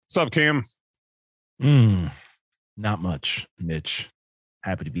What's up, Cam? Mm, not much, Mitch.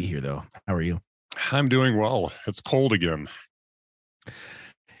 Happy to be here, though. How are you? I'm doing well. It's cold again.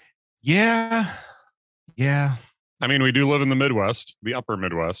 Yeah, yeah. I mean, we do live in the Midwest, the upper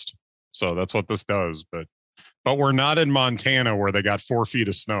Midwest. So that's what this does. But we're not in Montana where they got 4 feet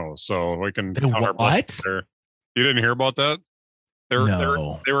of snow. So we can The count our blessings what? there. You didn't hear about that?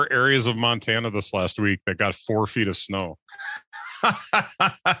 No. There were areas of Montana this last week that got 4 feet of snow.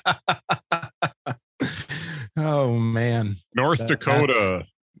 Oh man, North that's Dakota,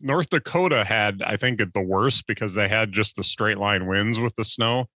 North Dakota had, I think, it the worst because they had just the straight line winds with the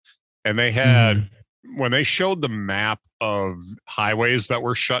snow. And they had, mhm. when they showed the map of highways that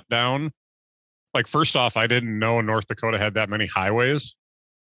were shut down, like, first off, I didn't know North Dakota had that many highways.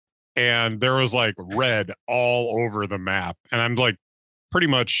 And there was like red all over the map. And I'm like, pretty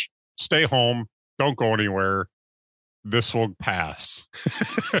much stay home, don't go anywhere. This will pass.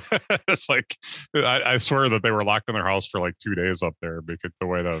 It's like, I swear that they were locked in their house for like 2 days up there because the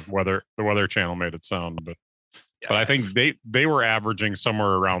way the weather channel made it sound. But I think Yes. they were averaging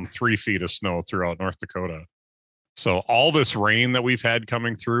somewhere around 3 feet of snow throughout North Dakota. So all this rain that we've had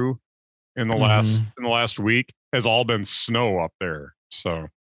coming through Mhm. in the last week has all been snow up there. So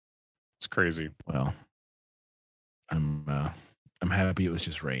it's crazy. Well, I'm happy it was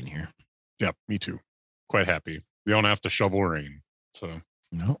just rain here. Yep, me too. Quite happy. You don't have to shovel rain. So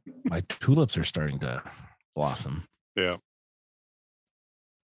No, my tulips are starting to blossom. yeah.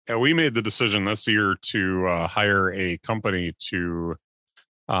 Yeah, we made the decision this year to hire a company to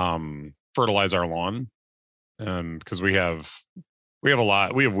fertilize our lawn, and because we have a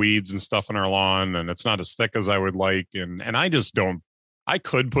lot, we have weeds and stuff in our lawn, and it's not as thick as I would like, and I just don't. I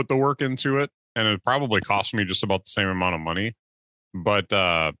could put the work into it, and it probably cost me just about the same amount of money, but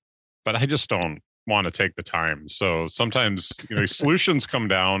I just don't want to take the time. So sometimes, solutions come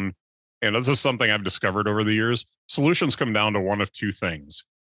down, and this is something I've discovered over the years. Solutions come down to one of two things.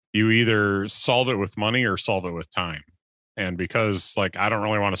 You either solve it with money or solve it with time. And because like I don't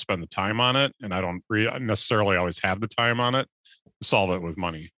really want to spend the time on it, and I don't necessarily always have the time on it, solve it with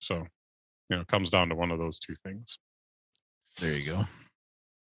money. So, it comes down to one of those two things. There you go.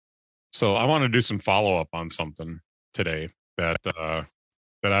 So I want to do some follow up on something today that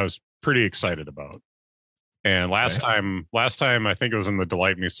I was pretty excited about. And Okay. last time I think it was in the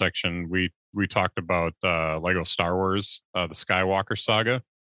Delight Me section, we talked about Lego Star Wars, the Skywalker saga.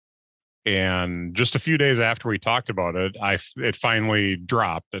 And just a few days after we talked about it, it finally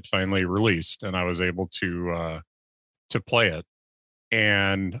dropped, it finally released, and I was able to play it.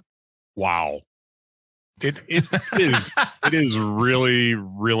 And wow, it is really,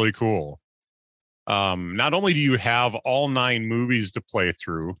 really cool. Not only do you have all 9 movies to play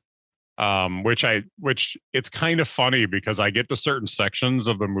through, which it's kind of funny because I get to certain sections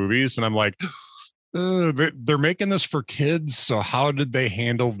of the movies and I'm like, they're making this for kids. So how did they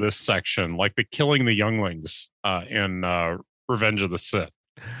handle this section? Like the killing the younglings in Revenge of the Sith.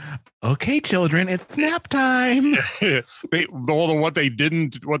 Okay, children, it's nap time. Although what they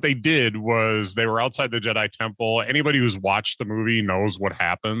did was they were outside the Jedi Temple. Anybody who's watched the movie knows what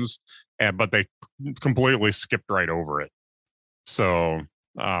happens, but they completely skipped right over it. So,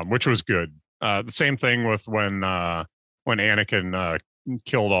 which was good. The same thing with when Anakin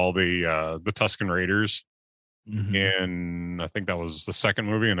killed all the Tusken Raiders Mhm. in, I think that was the second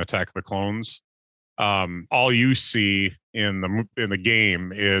movie in Attack of the Clones. All you see in the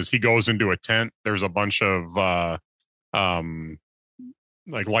game is he goes into a tent. There's a bunch of um,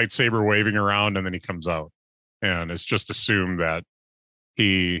 like lightsaber waving around, and then he comes out, and it's just assumed that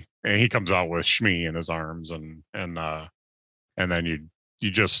he comes out with Shmi in his arms, and then you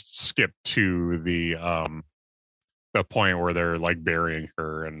just skip to the point where they're like burying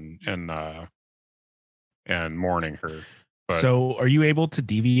her and mourning her. But So, are you able to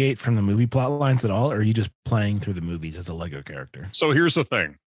deviate from the movie plot lines at all, or are you just playing through the movies as a Lego character? so here's the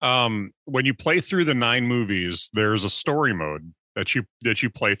thing. When you play through the 9 movies, there's a story mode that you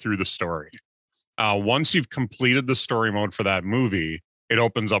play through the story. Once you've completed the story mode for that movie, it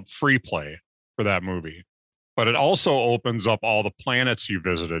opens up free play for that movie. But it also opens up all the planets you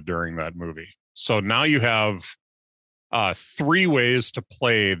visited during that movie. So now you have 3 ways to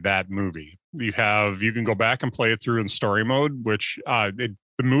play that movie. You can go back and play it through in story mode, which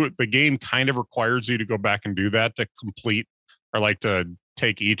the game kind of requires you to go back and do that to complete, or like to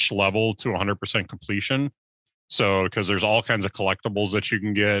take each level to 100% completion. So because there's all kinds of collectibles that you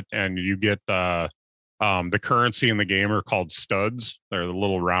can get, and you get the currency in the game are called studs. They're the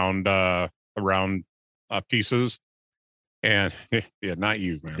little round pieces. And yeah, not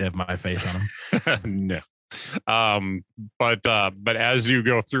you, They man. have my face on them. No. um, but as you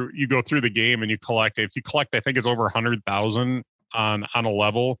go through the game and you collect. If you collect, I think it's over 100,000 on a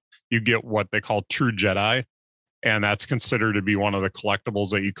level, you get what they call True Jedi, and that's considered to be one of the collectibles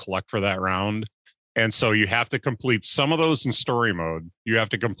that you collect for that round. And so you have to complete some of those in story mode. You have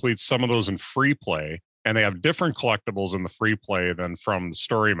to complete some of those in free play, and they have different collectibles in the free play than from the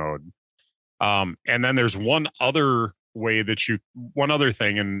story mode. And then there's one other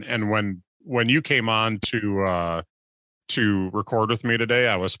thing, and when you came on to record with me today,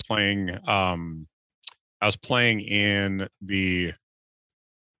 I was playing in the,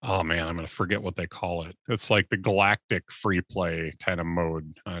 oh man, I'm going to forget what they call it. It's like the galactic free play kind of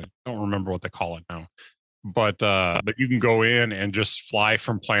mode. I don't remember what they call it now, but you can go in and just fly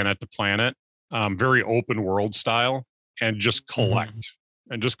from planet to planet, very open world style, and just collect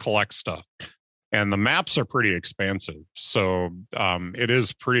stuff. And the maps are pretty expansive, so it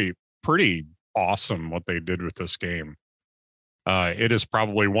is pretty awesome what they did with this game. It is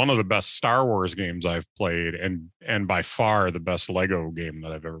probably one of the best Star Wars games I've played, and by far the best Lego game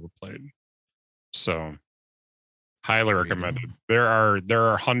that I've ever played. So, highly recommended. There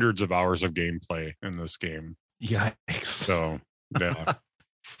are hundreds of hours of gameplay in this game. Yikes! So, yeah.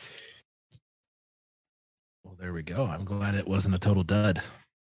 Well, there we go. I'm glad it wasn't a total dud.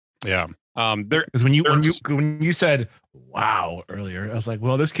 Yeah. Because when you said "wow" earlier, I was like,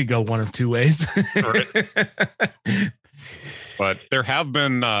 well, this could go one of two ways. But there has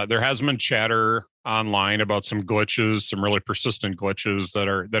been chatter online about some glitches, some really persistent glitches that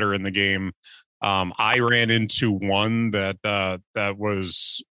are in the game. I ran into one that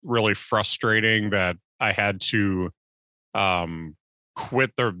was really frustrating, that I had to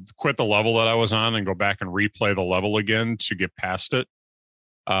quit the level that I was on and go back and replay the level again to get past it.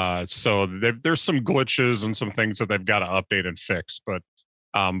 So there's some glitches and some things that they've got to update and fix, but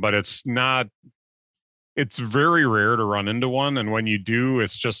it's very rare to run into one. And when you do,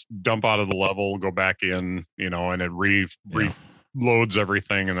 it's just dump out of the level, go back in, and it reloads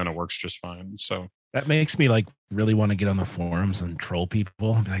everything, and then it works just fine. So that makes me like really want to get on the forums and troll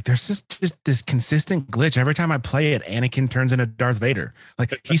people and be like, there's just this consistent glitch. Every time I play it, Anakin turns into Darth Vader.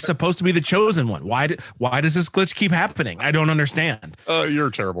 Like, he's supposed to be the chosen one. Why does this glitch keep happening? I don't understand. You're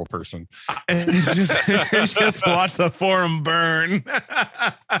a terrible person. Just watch the forum burn.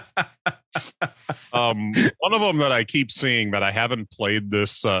 One of them that I keep seeing, but I haven't played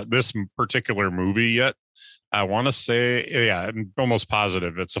this particular movie yet. I want to say, yeah, I'm almost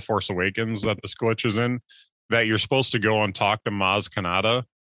positive it's The Force Awakens that this glitch is in, that you're supposed to go and talk to Maz Kanata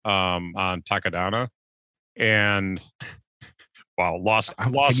on Takodana. And wow, lost.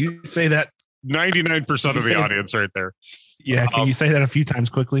 Can you say that? 99% of the audience right there. Yeah, can you say that a few times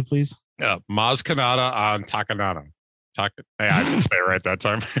quickly, please? Yeah, Maz Kanata on Takodana. I didn't say it right that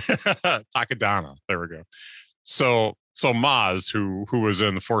time. Takodana. There we go. So Maz, who was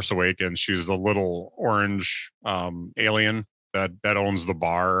in The Force Awakens, she's the little orange alien that owns the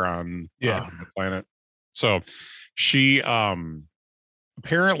bar on the planet. So she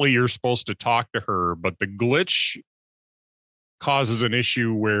apparently you're supposed to talk to her, but the glitch causes an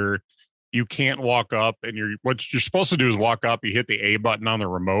issue where you can't walk up, and what you're supposed to do is walk up, you hit the A button on the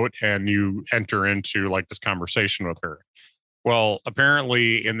remote, and you enter into like this conversation with her. Well,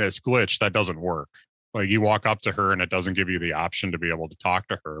 apparently in this glitch that doesn't work. Like, you walk up to her and it doesn't give you the option to be able to talk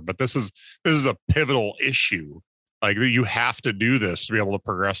to her. But this is a pivotal issue. Like, you have to do this to be able to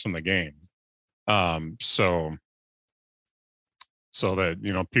progress in the game. So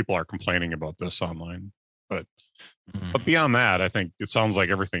that, people are complaining about this online. But beyond that, I think it sounds like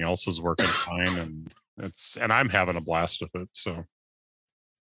everything else is working fine, and I'm having a blast with it. So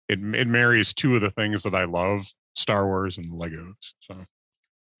it marries two of the things that I love, Star Wars and Legos. So,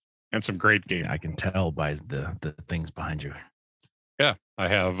 and some great games. I can tell by the things behind you. Yeah, I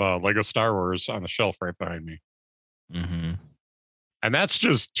have Lego Star Wars on the shelf right behind me. Mm-hmm. And that's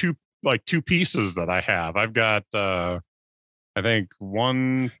just two pieces that I have. I've got I think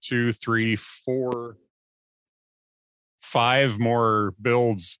 1, 2, 3, 4, 5 more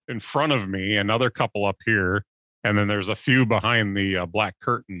builds in front of me, another couple up here, and then there's a few behind the black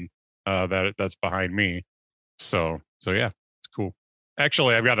curtain that's behind me. So yeah, it's cool.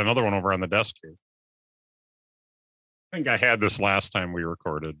 Actually, I've got another one over on the desk here. I think I had this last time we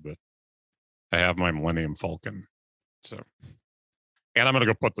recorded, but I have my Millennium Falcon. So, and I'm going to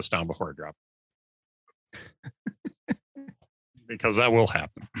go put this down before I drop it. Because that will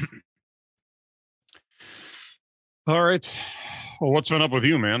happen. All right. Well, what's been up with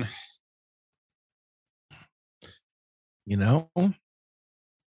you, man? Not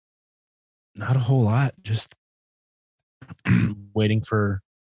a whole lot. Just waiting for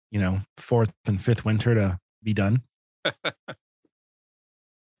fourth and fifth winter to be done.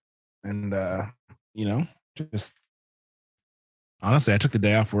 And, just honestly, I took the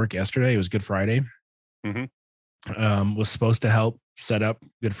day off work yesterday. It was Good Friday. Was supposed to help set up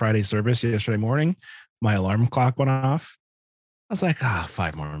Good Friday service yesterday morning. My alarm clock went off. I was like,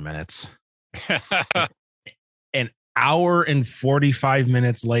 5 more minutes. An hour and 45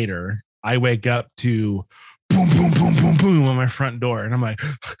 minutes later, I wake up to boom, boom, boom, boom, boom on my front door. And I'm like,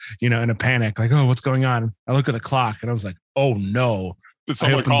 in a panic, like, oh, what's going on? I look at the clock and I was like, oh no. Did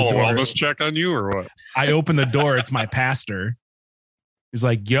someone call a wellness check on you or what? I open the door. It's my pastor. He's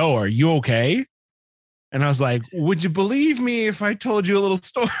like, yo, are you okay? And I was like, would you believe me if I told you a little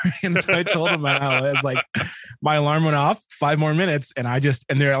story? And so I told him how it's like my alarm went off 5 more minutes. And I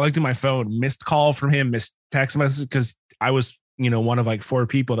looked at my phone, missed call from him, missed text message, because I was, one of like 4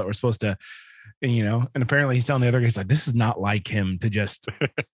 people that were supposed to, and apparently he's telling the other guys like, this is not like him to just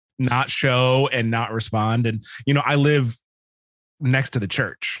not show and not respond. And, I live next to the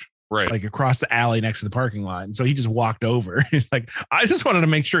church. Right. Like across the alley next to the parking lot. And so he just walked over. He's like, I just wanted to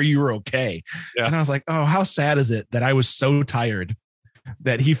make sure you were okay. Yeah. And I was like, oh, how sad is it that I was so tired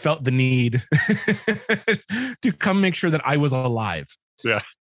that he felt the need to come make sure that I was alive. Yeah.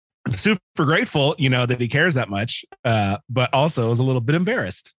 I'm super grateful, that he cares that much. But also I was a little bit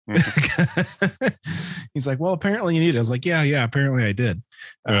embarrassed. He's like, well, apparently you need it. I was like, yeah, apparently I did.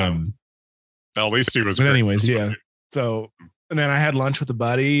 At least he was. But anyways, yeah. So, and then I had lunch with a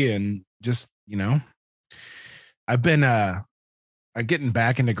buddy and just, I've been getting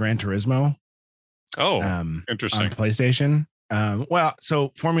back into Gran Turismo. Oh, interesting. On PlayStation.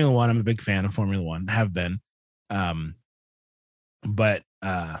 So Formula One, I'm a big fan of Formula One, have been. But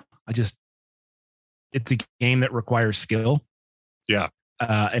it's a game that requires skill. Yeah.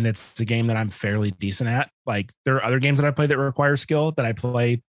 And it's a game that I'm fairly decent at. Like there are other games that I play that require skill that I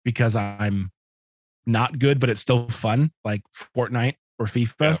play because I'm not good, but it's still fun, like Fortnite or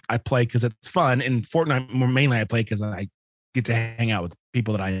FIFA. Yeah. I play because it's fun, and Fortnite more mainly I play because I get to hang out with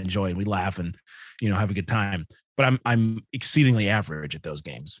people that I enjoy and we laugh and have a good time. But I'm exceedingly average at those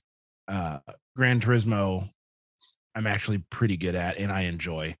games. Gran Turismo, I'm actually pretty good at and I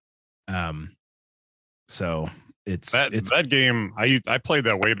enjoy. So it's that game. I played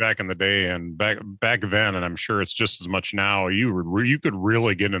that way back in the day and back then, and I'm sure it's just as much now. You could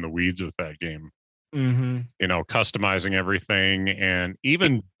really get in the weeds with that game. Customizing everything and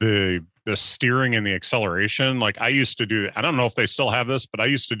even the steering and the acceleration. Like I used to do, I don't know if they still have this, but I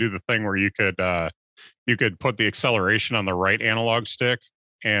used to do the thing where you could put the acceleration on the right analog stick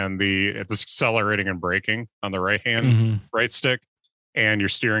and the accelerating and braking on the right stick, and you're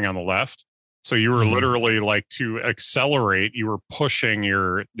steering on the left. So you were literally like to accelerate, you were pushing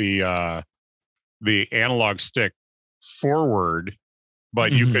the analog stick forward.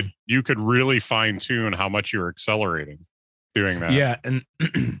 But you could really fine tune how much you're accelerating doing that. Yeah, and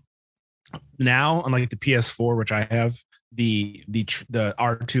now on like the PS4, which I have, the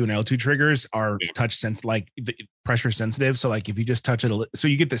R2 and L2 triggers are pressure sensitive. So like if you just touch it, so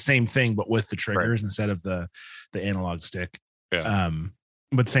you get the same thing but with the triggers instead of the analog stick. Yeah.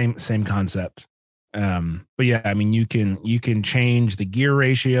 But same concept. But yeah, I mean, you can change the gear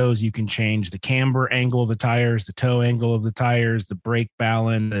ratios, you can change the camber angle of the tires, the toe angle of the tires, the brake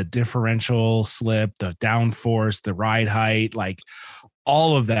balance, the differential slip, the downforce, the ride height, like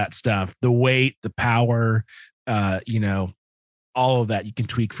all of that stuff, the weight, the power, all of that you can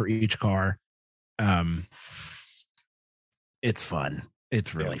tweak for each car. It's fun.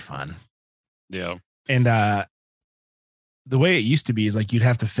 It's really fun. Yeah. And the way it used to be is like you'd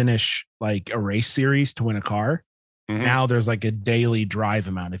have to finish like a race series to win a car. Now there's like a daily drive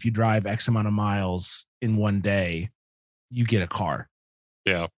amount. If you drive X amount of miles in one day, you get a car.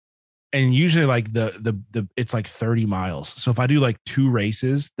 Yeah. And usually like the it's like 30 miles. So if I do like 2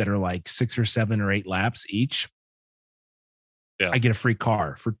 races that are like 6 or 7 or 8 laps each, I get a free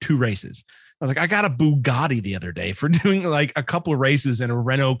car for 2 races. I was like, I got a Bugatti the other day for doing like a couple of races in a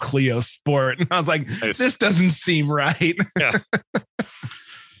Renault Clio Sport. And I was like, this doesn't seem right. Yeah.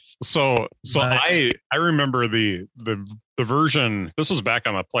 So I remember the version, this was back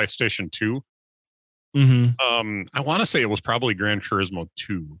on the PlayStation 2. I want to say it was probably Gran Turismo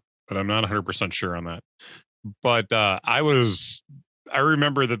 2, but I'm not 100% sure on that. But I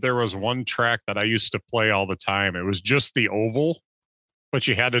remember that there was one track that I used to play all the time. It was just the oval, but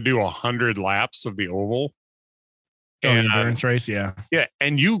you had to do 100 laps of the oval. And endurance race, yeah. Yeah,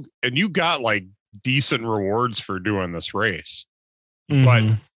 and you got like decent rewards for doing this race. But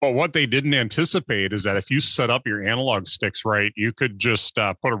But what they didn't anticipate is that if you set up your analog sticks right, you could just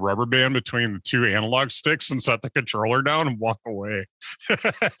put a rubber band between the two analog sticks and set the controller down and walk away.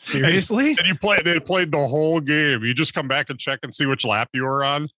 Seriously? And they played the whole game. You just come back and check and see which lap you were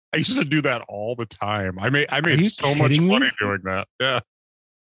on. I used to do that all the time. I made so much money doing that. Yeah.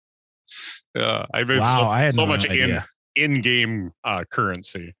 Yeah. I made I had so no much idea. in-game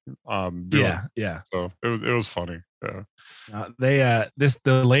currency. Yeah. So it was funny. Yeah.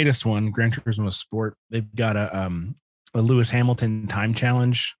 The latest one, Gran Turismo Sport, they've got a Lewis Hamilton time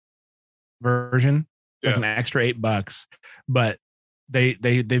challenge version. It's like an extra $8, but they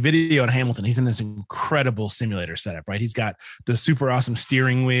videoed Hamilton. He's in this incredible simulator setup, right? He's got the super awesome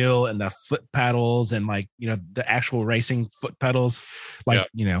steering wheel and the foot pedals and the actual racing foot pedals,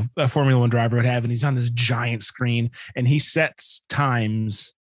 a Formula One driver would have. And he's on this giant screen and he sets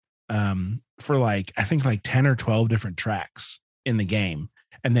times for I think 10 or 12 different tracks in the game.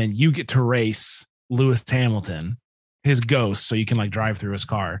 And then you get to race Lewis Hamilton, his ghost, so you can drive through his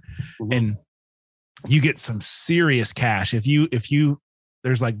car. Mm-hmm. And you get some serious cash if you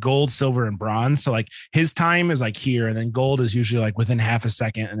there's gold, silver, and bronze. So his time is here, and then gold is usually within half a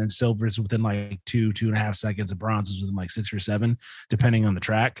second, and then silver is within 2.5 seconds, and bronze is within 6 or 7, depending on the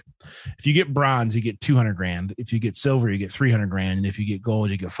track. If you get bronze, you get 200 grand. If you get silver, you get 300 grand, and if you get gold,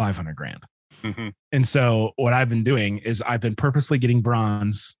 you get 500 grand. Mm-hmm. And so what I've been doing is I've been purposely getting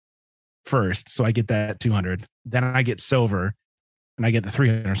bronze first, so I get that 200. Then I get silver, and I get the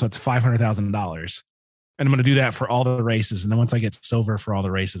 300. So it's $500,000. And I'm going to do that for all the races. And then once I get silver for all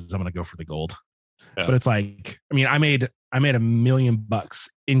the races, I'm going to go for the gold. Yeah. But it's I made $1 million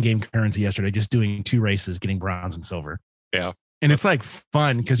in-game currency yesterday just doing 2 races, getting bronze and silver. Yeah. And it's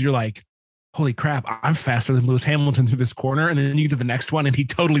fun because you're holy crap, I'm faster than Lewis Hamilton through this corner. And then you get to the next one and he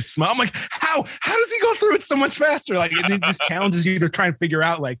totally smelled. I'm like, how does he go through it so much faster? And it just challenges you to try and figure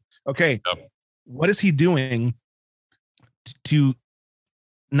out okay, what is he doing to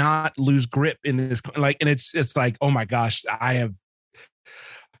not lose grip in this, and it's oh my gosh, I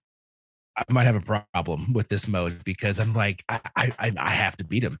might have a problem with this mode because I'm I have to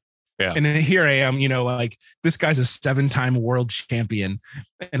beat him. Yeah. And then here I am, this guy's a 7-time world champion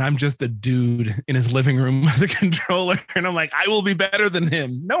and I'm just a dude in his living room with a controller. And I'm I will be better than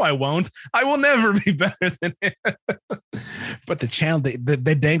him. No, I won't. I will never be better than him. But the challenge,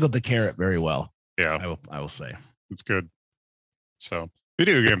 they dangled the carrot very well. Yeah. I will say. It's good. So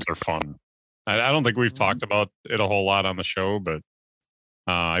video games are fun. I don't think we've talked about it a whole lot on the show, but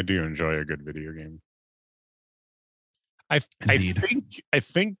I do enjoy a good video game. I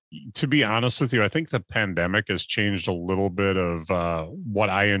think to be honest with you, I think the pandemic has changed a little bit of what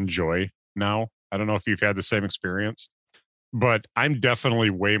I enjoy now. I don't know if you've had the same experience, but I'm definitely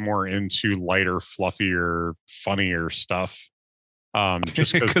way more into lighter, fluffier, funnier stuff.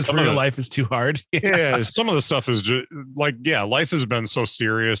 Just because real life is too hard. Yeah, some of the stuff is just life has been so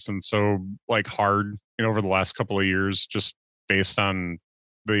serious and so hard, over the last couple of years, just based on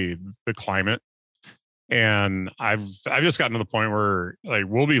the climate. And I've just gotten to the point where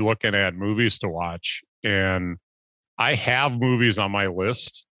we'll be looking at movies to watch, and I have movies on my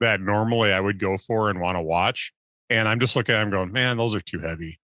list that normally I would go for and want to watch, and I'm just looking at them going, man, those are too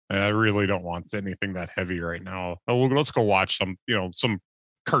heavy. I really don't want anything that heavy right now. Oh, well, let's go watch some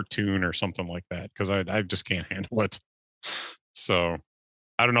cartoon or something like that because I just can't handle it. So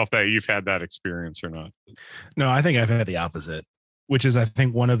I don't know if you've had that experience or not. No, I think I've had the opposite, which is I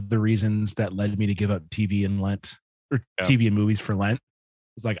think one of the reasons that led me to give up TV in Lent or TV and movies for Lent.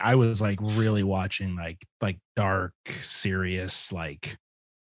 It was I was really watching like dark, serious,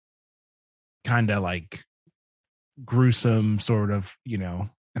 kind of gruesome sort of,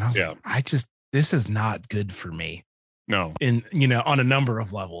 and I was this is not good for me. No. In, on a number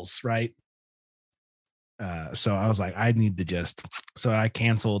of levels. Right. So I was I need to so I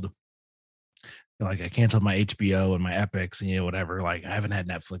canceled, I canceled my HBO and my Epics and, whatever. I haven't had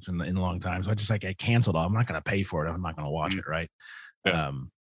Netflix in a long time. So I canceled all. I'm not going to pay for it. I'm not going to watch it. Right. Yeah.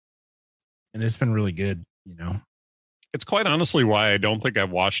 And it's been really good, It's quite honestly why I don't think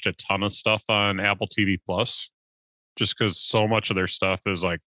I've watched a ton of stuff on Apple TV Plus. Just because so much of their stuff is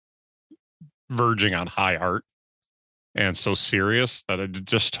verging on high art and so serious that I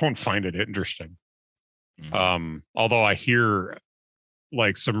just don't find it interesting. Mm-hmm. Although I hear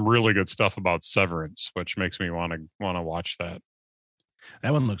some really good stuff about Severance, which makes me want to watch that.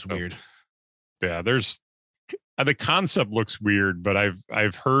 That one looks weird. Yeah, the concept looks weird, but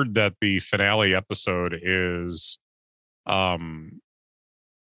I've heard that the finale episode is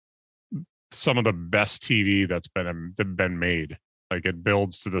some of the best TV that's been made. It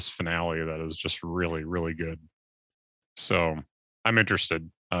builds to this finale that is just really, really good. So I'm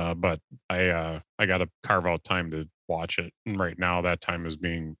interested. But I got to carve out time to watch it, and right now that time is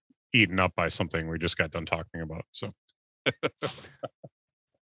being eaten up by something we just got done talking about. So,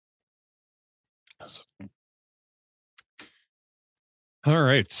 so all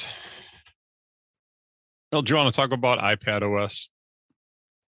right. Well, do you want to talk about iPad OS?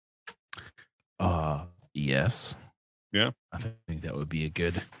 Yes. Yeah. I think that would be a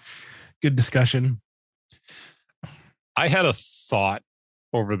good discussion. I had a thought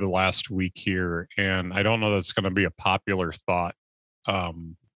over the last week here, and I don't know that's going to be a popular thought.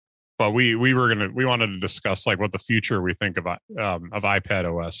 But we wanted to discuss like what the future we think of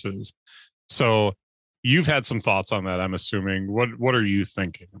iPad OS is. So you've had some thoughts on that, I'm assuming. What are you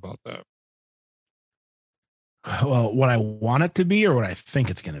thinking about that? Well, what I want it to be or what I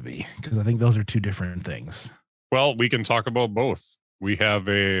think it's going to be, because I think those are two different things. Well, we can talk about both. We have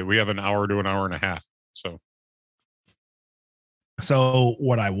an hour to an hour and a half. So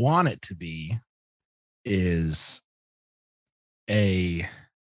what I want it to be is a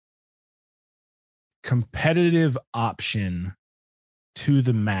competitive option to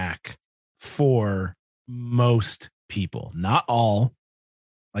the Mac for most people, not all.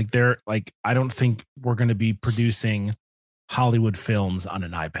 I don't think we're going to be producing Hollywood films on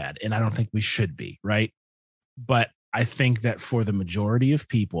an iPad, and I don't think we should be, right? But I think that for the majority of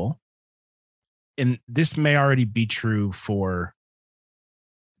people, and this may already be true for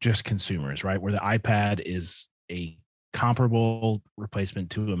just consumers, right? Where the iPad is a comparable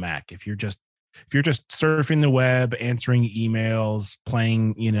replacement to a Mac. If you're just surfing the web, answering emails,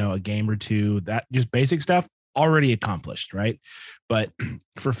 playing, a game or two, that just basic stuff already accomplished, right? But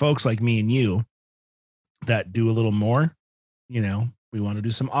for folks like me and you that do a little more, we want to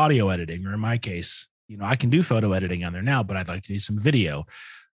do some audio editing, or in my case, I can do photo editing on there now, but I'd like to do some video.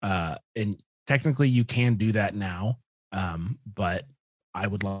 And technically you can do that now. But I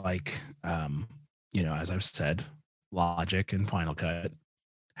would like, as I've said, Logic and Final Cut.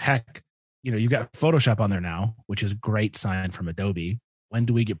 Heck, you've got Photoshop on there now, which is a great sign from Adobe. When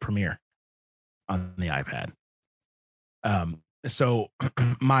do we get Premiere on the iPad? So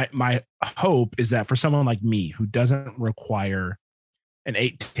my hope is that for someone like me who doesn't require an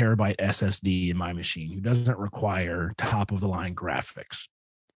 8 terabyte SSD in my machine, who doesn't require top of the line graphics,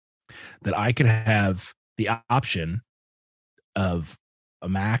 that I could have the option of a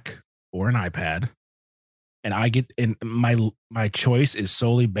Mac or an iPad, and my choice is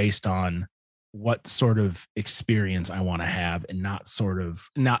solely based on what sort of experience I want to have, and not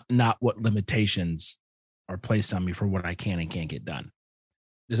what limitations are placed on me for what I can and can't get done.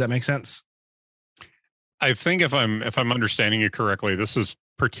 Does that make sense? I think if I'm understanding you correctly, this is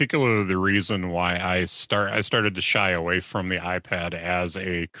particularly the reason why I started to shy away from the iPad as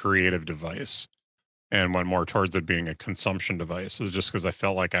a creative device and went more towards it being a consumption device, is just because I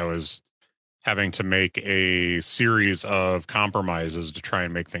felt like I was having to make a series of compromises to try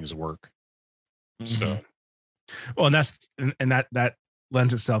and make things work. Mm-hmm. So, well, and that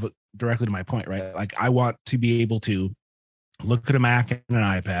lends itself directly to my point, right? Like, I want to be able to look at a Mac and an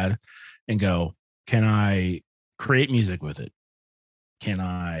iPad and go, can I create music with it? Can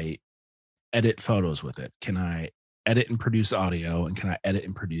I edit photos with it? Can I edit and produce audio? And can I edit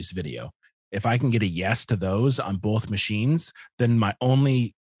and produce video? If I can get a yes to those on both machines, then my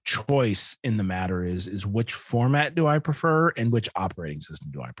only choice in the matter is which format do I prefer and which operating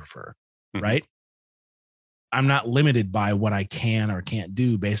system do I prefer, mm-hmm. Right? I'm not limited by what I can or can't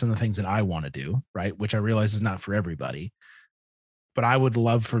do based on the things that I want to do, right? Which I realize is not for everybody. But I would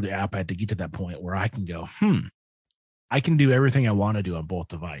love for the iPad to get to that point where I can go, I can do everything I want to do on both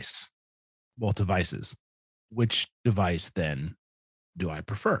devices. Which device then do I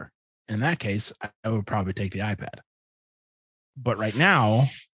prefer? In that case, I would probably take the iPad. But right now,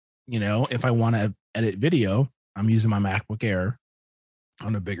 if I want to edit video, I'm using my MacBook Air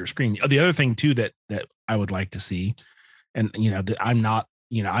on a bigger screen. The other thing too that I would like to see, and that I'm not,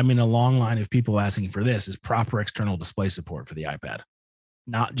 I'm in a long line of people asking for this, is proper external display support for the iPad,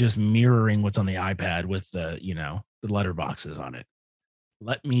 not just mirroring what's on the iPad with the letter boxes on it.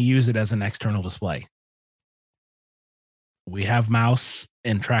 Let me use it as an external display. We have mouse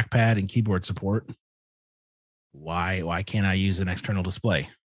and trackpad and keyboard support. Why can't I use an external display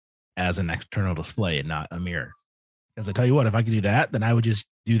as an external display and not a mirror? Because I tell you what, if I could do that, then I would just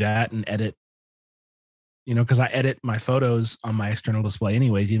do that and edit, because I edit my photos on my external display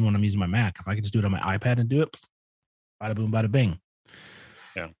anyways, even when I'm using my Mac. If I could just do it on my iPad and do it, bada boom, bada bing.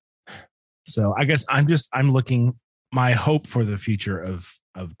 Yeah. So I guess I'm looking, my hope for the future of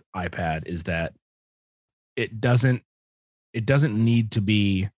iPad is that it doesn't need to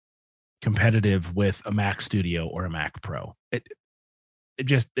be competitive with a Mac Studio or a Mac Pro.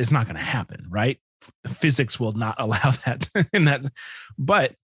 it's not going to happen, right? Physics will not allow that in that,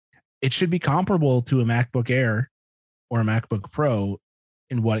 but it should be comparable to a MacBook Air or a MacBook Pro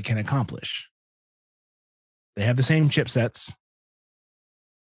in what it can accomplish. They have the same chipsets.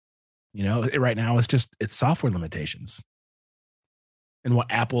 Right now it's software limitations and what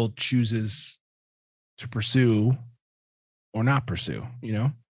Apple chooses to pursue or not pursue,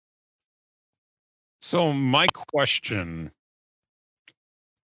 So my question,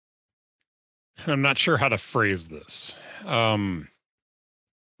 I'm not sure how to phrase this. But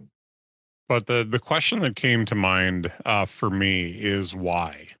the question that came to mind for me is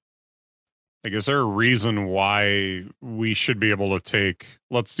why? Like, is there a reason why we should be able to take,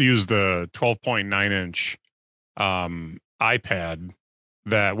 let's use the 12.9 inch iPad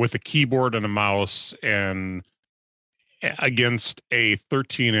that with a keyboard and a mouse and against a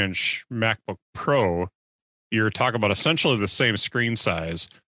 13 inch MacBook Pro, you're talking about essentially the same screen size.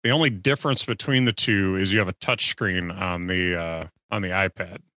 The only difference between the two is you have a touch screen on the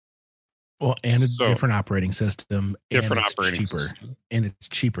iPad. Well, and a different operating system. Different and operating cheaper, system. and it's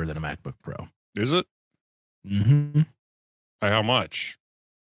cheaper than a MacBook Pro. Is it? Mm-hmm. By how much?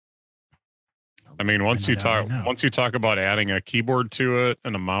 I mean, once you talk about adding a keyboard to it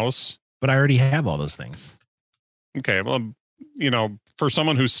and a mouse. But I already have all those things. Okay, well, for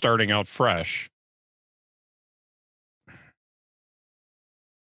someone who's starting out fresh.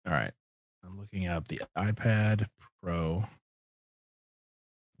 All right, I'm looking up the iPad Pro.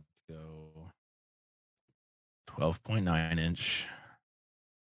 Let's go 12.9 inch.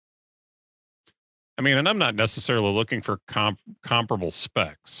 I mean, and I'm not necessarily looking for comparable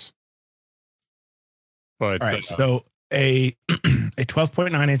specs. But all right, so a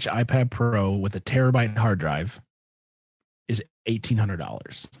 12.9 inch iPad Pro with a terabyte hard drive is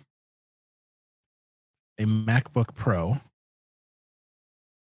 $1,800. A MacBook Pro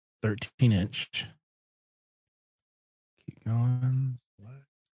 13 inch. Keep going.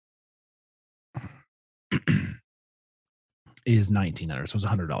 Is $1,900. So it's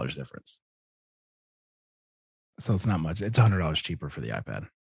 $100 difference. So it's not much. It's $100 cheaper for the iPad.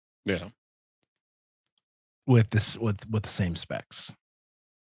 Yeah. With the same specs.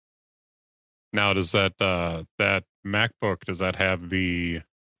 Now, does that MacBook, does that have the?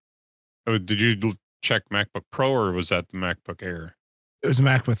 Oh, did you check MacBook Pro or was that the MacBook Air? It was a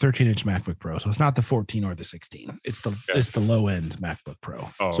MacBook 13-inch MacBook Pro, so it's not the 14 or the 16. It's the low end MacBook Pro.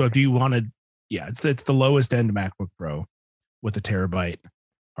 Oh, so if you wanted, it's the lowest end MacBook Pro with a terabyte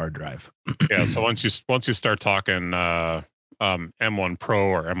hard drive. Yeah. So once you start talking M1 Pro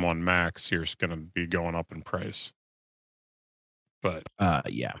or M1 Max, you're going to be going up in price. But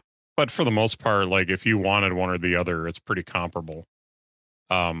yeah. But for the most part, like if you wanted one or the other, it's pretty comparable.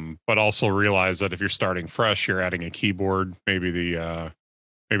 But also realize that if you're starting fresh, you're adding a keyboard. Maybe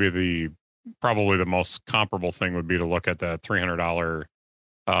probably the most comparable thing would be to look at that $300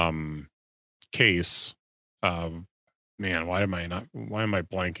 case. Man, why am I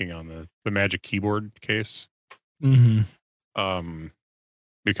blanking on the Magic Keyboard case? Mm-hmm.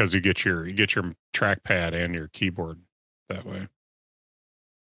 Because you get your trackpad and your keyboard that way.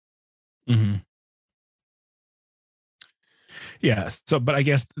 Mm-hmm. Yeah. So, but I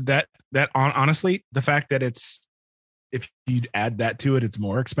guess that honestly, the fact that if you'd add that to it, it's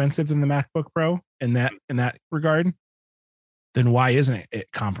more expensive than the MacBook Pro in that regard, then why isn't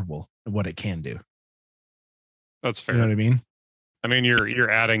it comparable to what it can do? That's fair. You know what I mean? I mean, you're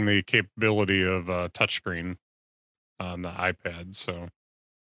adding the capability of a touchscreen on the iPad. So,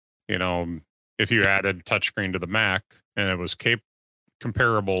 if you added touchscreen to the Mac and it was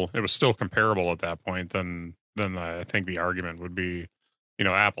comparable, it was still comparable at that point, then I think the argument would be,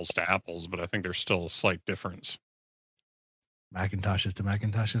 apples to apples, but I think there's still a slight difference. Macintoshes to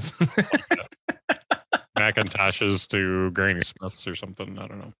Macintoshes. Macintoshes to Granny Smiths or something. I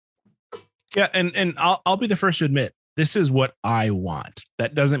don't know. Yeah, and I'll be the first to admit, this is what I want.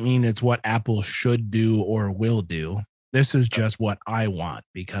 That doesn't mean it's what Apple should do or will do. This is just what I want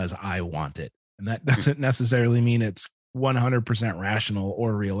because I want it. And that doesn't necessarily mean it's 100% rational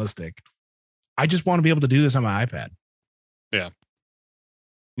or realistic. I just want to be able to do this on my iPad. Yeah.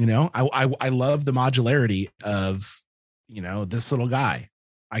 I love the modularity of, this little guy.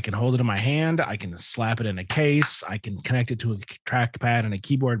 I can hold it in my hand. I can slap it in a case. I can connect it to a trackpad and a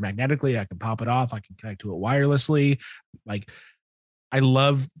keyboard magnetically. I can pop it off. I can connect to it wirelessly. Like, I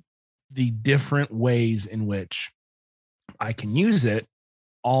love the different ways in which I can use it,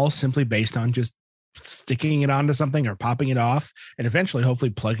 all simply based on just sticking it onto something or popping it off and eventually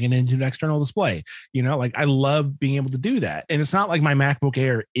hopefully plugging it into an external display. I love being able to do that. And it's not like my MacBook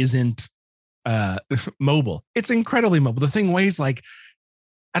Air isn't mobile. It's incredibly mobile. The thing weighs like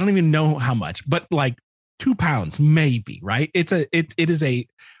I don't even know how much, but like 2 pounds, maybe, right? It is a,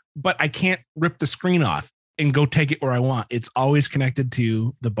 but I can't rip the screen off and go take it where I want. It's always connected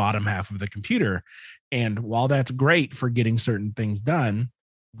to the bottom half of the computer. And while that's great for getting certain things done,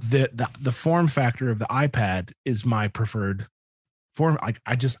 the form factor of the iPad is my preferred form. I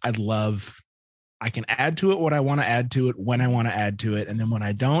love, I can add to it what I want to add to it when I want to add to it. And then when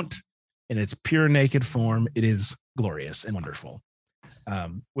I don't, in its pure naked form, it is glorious and wonderful.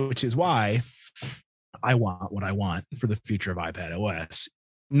 Which is why I want what I want for the future of iPad OS,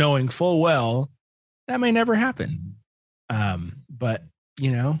 knowing full well that may never happen. But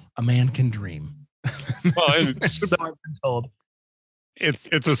you know, a man can dream. Well, So I've been told.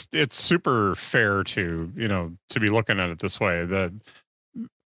 It's super fair to, you know, to be looking at it this way. That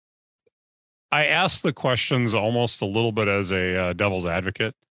I ask the questions almost a little bit as a devil's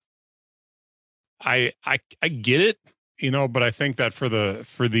advocate. I get it, you know, but I think that for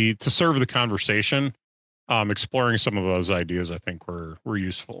the to serve the conversation, exploring some of those ideas, I think were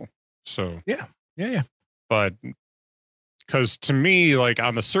useful. So Yeah. But because to me, like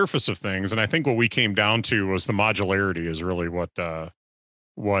on the surface of things, and I think what we came down to was the modularity is really what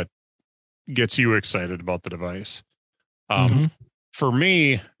gets you excited about the device. For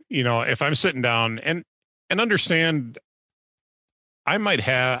me, you know, if I'm sitting down and understand, I might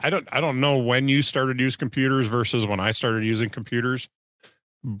have, I don't know when you started to use computers versus when I started using computers,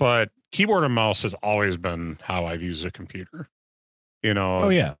 but keyboard and mouse has always been how I've used a computer. You know, Oh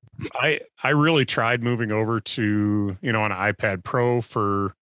yeah. I really tried moving over to, you know, an iPad Pro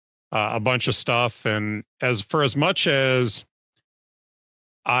for a bunch of stuff, and as much as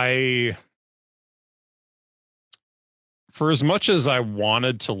I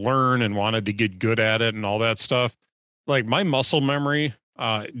wanted to learn and wanted to get good at it and all that stuff, like my muscle memory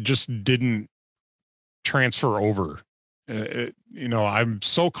just didn't transfer over. You know, I'm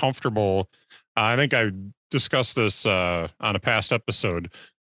so comfortable. I think I discussed this on a past episode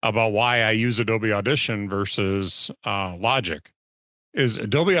about why I use Adobe Audition versus Logic. Is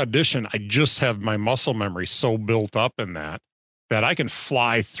Adobe Audition, I just have my muscle memory so built up in that I can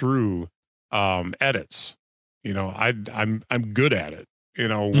fly through edits. You know, I'm good at it. You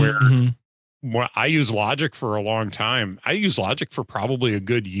know, where when I use Logic for a long time. I use Logic for probably a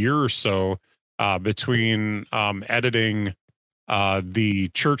good year or so between editing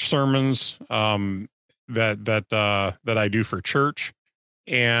the church sermons that I do for church.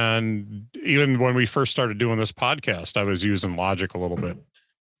 And even when we first started doing this podcast, I was using Logic a little bit.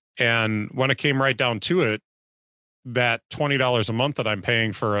 And when it came right down to it, that $20 a month that I'm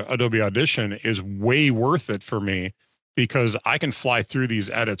paying for Adobe Audition is way worth it for me, because I can fly through these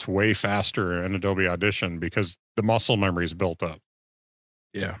edits way faster in Adobe Audition because the muscle memory is built up.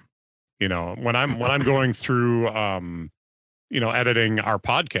 Yeah. You know, when I'm going through you know, editing our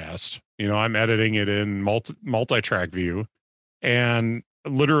podcast, you know, I'm editing it in multi-track view, and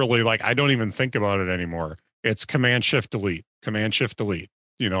literally, like, I don't even think about it anymore. It's Command Shift Delete,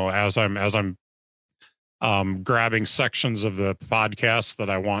 you know, as I'm grabbing sections of the podcast that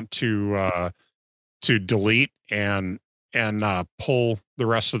I want to delete and pull the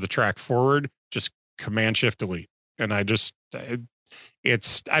rest of the track forward, just Command Shift Delete. And I just, I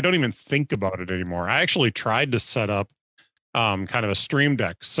don't even think about it anymore. I actually tried to set up kind of a Stream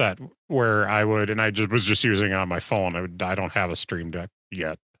Deck set where I would, and I was just using it on my phone. I don't have a Stream Deck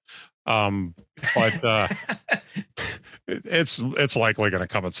yet. But it's likely going to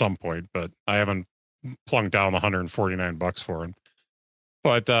come at some point, but I haven't plunked down the $149 for it.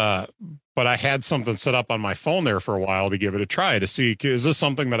 But I had something set up on my phone there for a while to give it a try to see, is this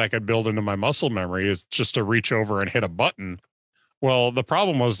something that I could build into my muscle memory, is just to reach over and hit a button. Well, the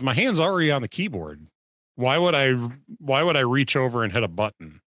problem was my hand's already on the keyboard. Why would I reach over and hit a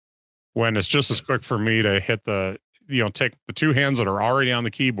button when it's just as quick for me to hit the, you know, take the two hands that are already on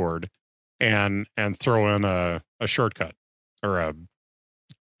the keyboard and throw in a shortcut or a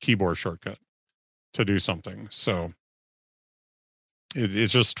keyboard shortcut to do something. So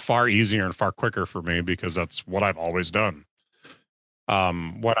it's just far easier and far quicker for me because that's what I've always done.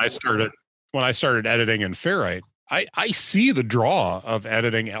 When I started editing in Ferrite, I see the draw of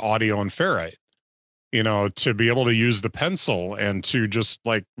editing audio in Ferrite, you know, to be able to use the pencil and to just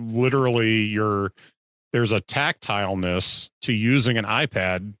like literally there's a tactileness to using an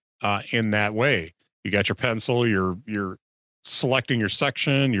iPad in that way. You got your pencil, you're selecting your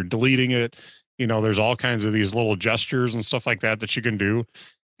section, you're deleting it. You know, there's all kinds of these little gestures and stuff like that you can do.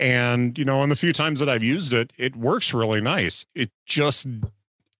 And, you know, in the few times that I've used it, it works really nice.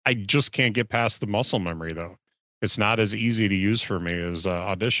 I just can't get past the muscle memory though. It's not as easy to use for me as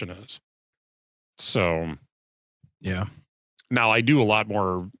Audition is. So, yeah. Now I do a lot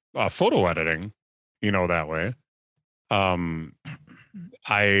more photo editing, that way. Um,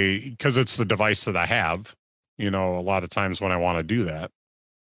 because it's the device that I have, a lot of times when I want to do that.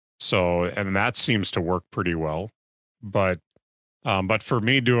 So, and that seems to work pretty well. But for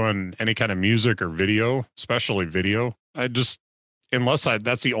me doing any kind of music or video, especially video, that's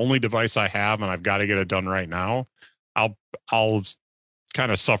the only device I have and I've got to get it done right now, I'll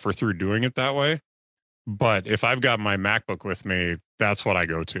kind of suffer through doing it that way. But if I've got my MacBook with me, that's what I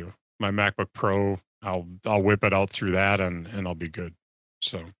go to. My MacBook Pro, I'll whip it out through that and I'll be good.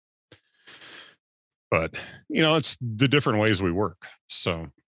 So, but it's the different ways we work. So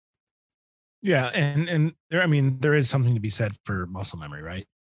yeah, and there, I mean, there is something to be said for muscle memory, right?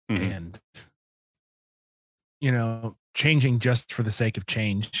 mhm. And changing just for the sake of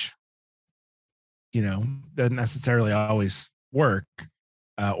change, doesn't necessarily always work,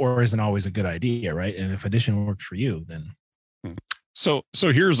 or isn't always a good idea, right? And if addition works for you, then So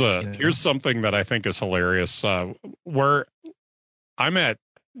here's something that I think is hilarious. Where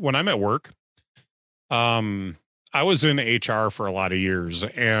when I'm at work, I was in HR for a lot of years,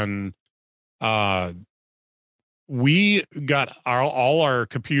 and we got all our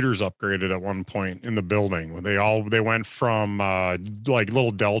computers upgraded at one point in the building. They went from like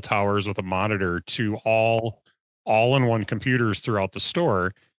little Dell towers with a monitor to all in one computers throughout the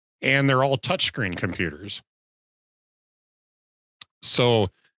store, and they're all touchscreen computers. So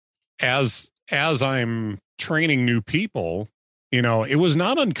as I'm training new people, it was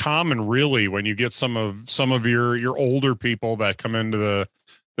not uncommon really when you get some of your older people that come into the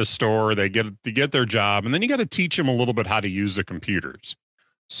store, they get their job, and then you got to teach them a little bit how to use the computers.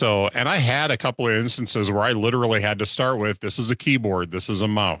 So, and I had a couple of instances where I literally had to start with, this is a keyboard, this is a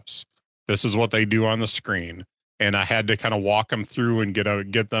mouse, this is what they do on the screen, and I had to kind of walk them through and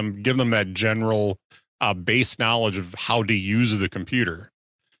give them that general base knowledge of how to use the computer.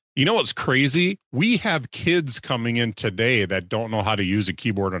 You know what's crazy? We have kids coming in today that don't know how to use a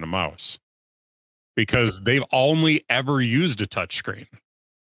keyboard and a mouse because they've only ever used a touchscreen.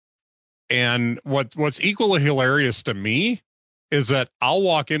 And what's equally hilarious to me is that I'll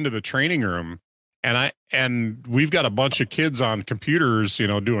walk into the training room and we've got a bunch of kids on computers,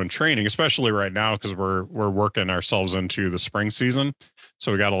 doing training, especially right now because we're working ourselves into the spring season.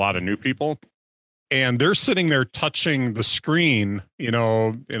 So we got a lot of new people. And they're sitting there touching the screen,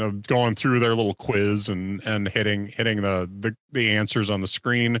 going through their little quiz and hitting the answers on the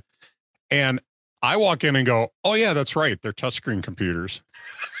screen. And I walk in and go, "Oh yeah, that's right. They're touchscreen computers."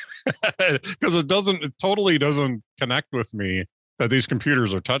 Because it totally doesn't connect with me that these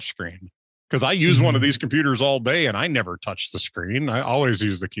computers are touchscreen. Because I use one of these computers all day and I never touch the screen. I always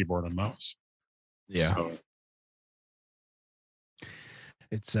use the keyboard and mouse. Yeah. So.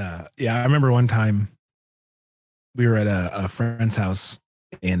 It's yeah, I remember one time we were at a friend's house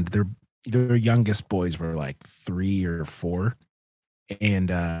and their youngest boys were like 3 or 4, and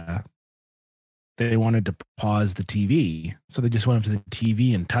they wanted to pause the TV, so they just went up to the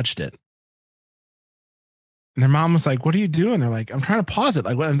TV and touched it. And their mom was like, "What are you doing?" They're like, "I'm trying to pause it."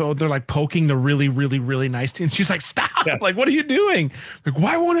 Like, they're like poking the really, really, really nice thing. She's like, "Stop!" Yeah. Like, "What are you doing?" Like,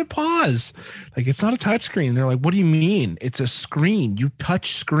 "Why won't it pause?" Like, "It's not a touch screen." They're like, "What do you mean? It's a screen. You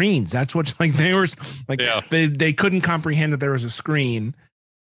touch screens." That's what, like, they were like, yeah. They couldn't comprehend that there was a screen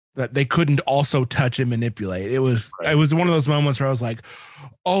that they couldn't also touch and manipulate. It was one of those moments where I was like,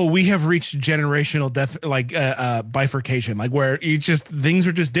 "Oh, we have reached generational bifurcation, like where things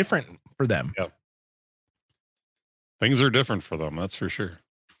are just different for them." Yep. Things are different for them, that's for sure.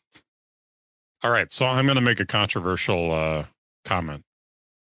 All right, so I'm going to make a controversial comment.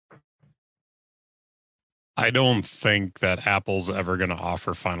 I don't think that Apple's ever going to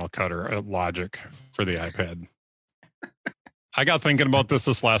offer Final Cut or Logic for the iPad. I got thinking about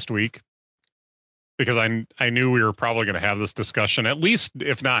this last week because I knew we were probably going to have this discussion, at least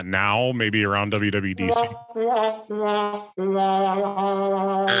if not now, maybe around WWDC.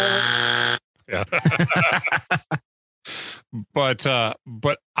 Yeah. But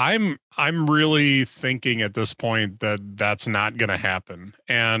I'm really thinking at this point that that's not going to happen.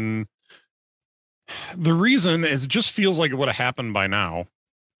 And the reason is it just feels like it would have happened by now.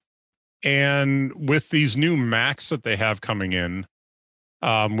 And with these new Macs that they have coming in,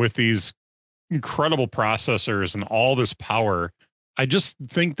 with these incredible processors and all this power, I just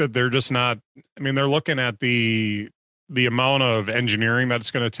think that they're just not, I mean, they're looking at the amount of engineering that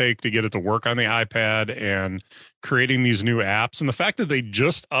it's going to take to get it to work on the iPad and creating these new apps. And the fact that they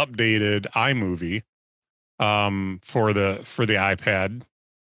just updated iMovie for the iPad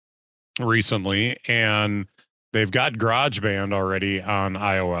recently, and they've got GarageBand already on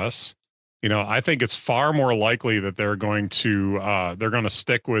iOS. I think it's far more likely that they're going to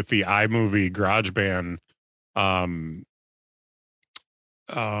stick with the iMovie GarageBand, um,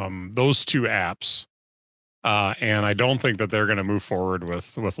 those two apps, and I don't think that they're going to move forward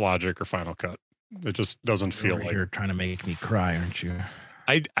with Logic or Final Cut. It just doesn't feel like. You're trying to make me cry, aren't you?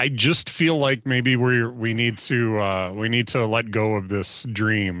 I just feel like maybe we need to let go of this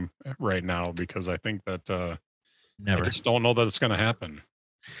dream right now, because I think that never. I just don't know that it's going to happen.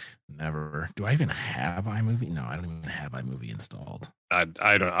 Never. Do I even have iMovie? No, I don't even have iMovie installed. I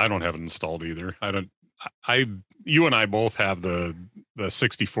don't have it installed either. You and I both have the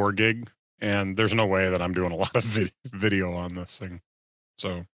 64 gig, and there's no way that I'm doing a lot of video on this thing.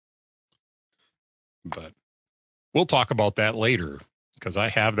 So, but we'll talk about that later, because I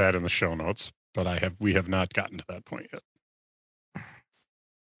have that in the show notes, but we have not gotten to that point yet.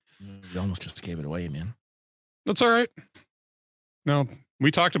 You almost just gave it away, man. That's all right. No,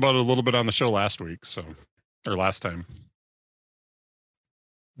 we talked about it a little bit on the show last time.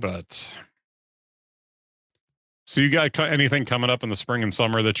 But so you got anything coming up in the spring and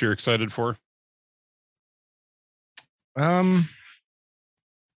summer that you're excited for? Oh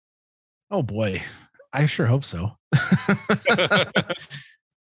boy, I sure hope so.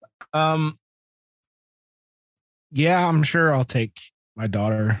 Yeah, I'm sure I'll take my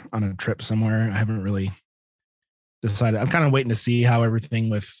daughter on a trip somewhere. I haven't really decided. I'm kind of waiting to see how everything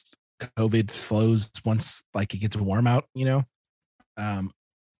with COVID flows once like it gets warm out,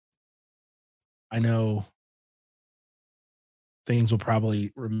 I know things will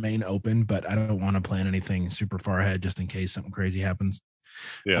probably remain open, but I don't want to plan anything super far ahead just in case something crazy happens.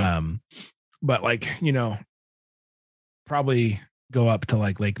 Yeah. But probably go up to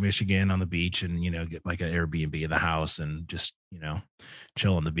like Lake Michigan on the beach and, get like an Airbnb in the house and just,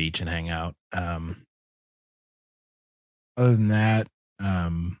 chill on the beach and hang out. Other than that,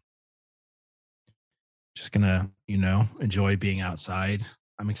 just gonna, enjoy being outside.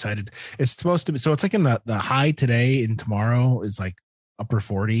 I'm excited. It's supposed to be, so it's like in the high today and tomorrow is like upper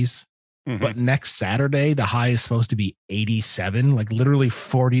 40s. Mm-hmm. But next Saturday, the high is supposed to be 87, like literally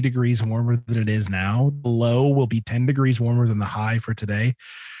 40 degrees warmer than it is now. The low will be 10 degrees warmer than the high for today.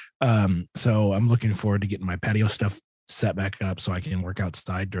 So I'm looking forward to getting my patio stuff set back up so I can work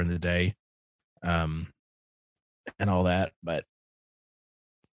outside during the day, and all that. But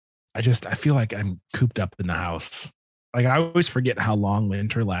I feel like I'm cooped up in the house. Like I always forget how long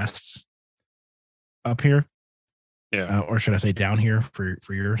winter lasts up here. Yeah. Or should I say down here for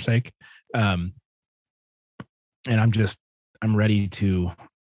your sake. And I'm ready to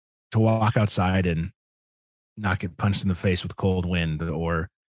walk outside and not get punched in the face with cold wind, or,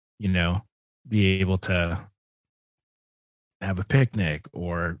 be able to have a picnic,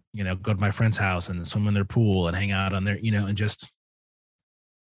 or, go to my friend's house and swim in their pool and hang out on their, and just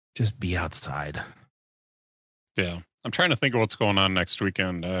be outside. Yeah. I'm trying to think of what's going on next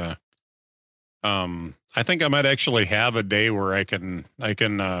weekend. I think I might actually have a day where I can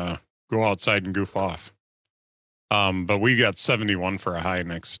go outside and goof off. But we got 71 for a high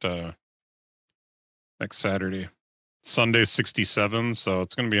next Saturday. Sunday 67, so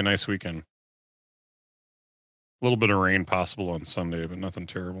it's going to be a nice weekend. A little bit of rain possible on Sunday, but nothing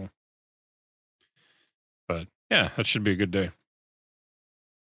terrible. But yeah, that should be a good day.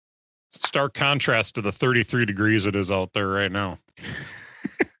 Stark contrast to the 33 degrees it is out there right now.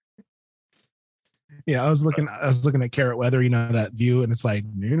 Yeah, I was looking at Carrot Weather, that view, and it's like,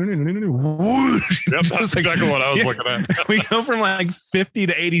 whoosh. Yep, that's exactly what I was looking at. We go from like 50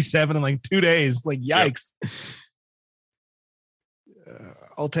 to 87 in like 2 days. Like, yikes. Yep.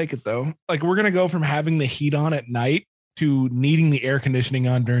 I'll take it though. Like, we're gonna go from having the heat on at night to needing the air conditioning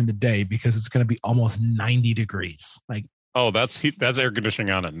on during the day because it's gonna be almost 90 degrees. Like, oh, that's air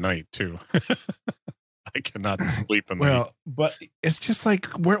conditioning on at night too. I cannot sleep in the heat. But it's just like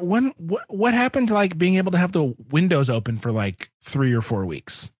what happened to like being able to have the windows open for like 3 or 4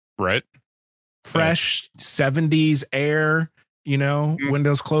 weeks? Right. Fresh 70s air,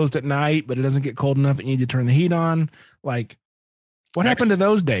 windows closed at night, but it doesn't get cold enough. You need to turn the heat on. Like, what happened to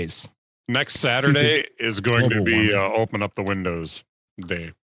those days? Next Saturday is going to be open up the windows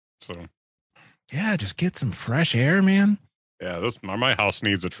day. So yeah, just get some fresh air, man. Yeah, my house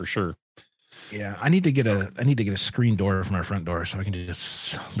needs it for sure. Yeah, I need to get a screen door from our front door so I can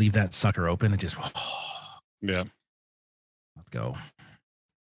just leave that sucker open and just. Yeah. Let's go.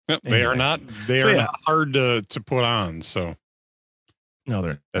 Yep, they are not hard to put on. So. No,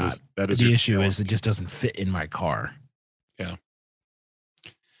 they're not. That is the issue. Is it just doesn't fit in my car. Yeah.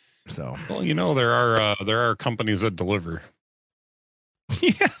 So. Well, there are companies that deliver.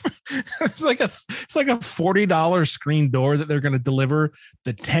 Yeah, it's like a $40 screen door that they're going to deliver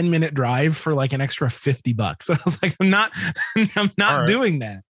the 10-minute drive for like an extra $50. I was like, I'm not doing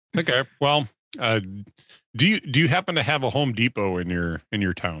that. Okay. Well, do you happen to have a Home Depot in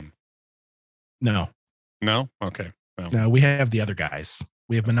your town? No. No. Okay. Well, No, we have the other guys.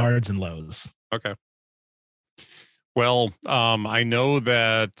 We have Menards and Lowe's. okay. Well, I know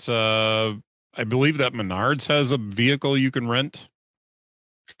that I believe that Menards has a vehicle you can rent.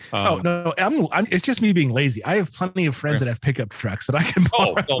 Oh no, I'm. It's just me being lazy. I have plenty of friends that have pickup trucks that I can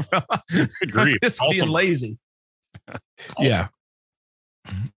borrow. Oh, well, good grief. Just being lazy. Yeah.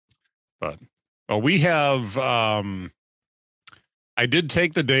 But well, we have. I did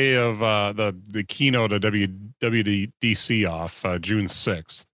take the day of the keynote of WWDC off June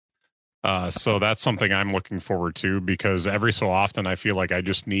 6th. So that's something I'm looking forward to because every so often I feel like I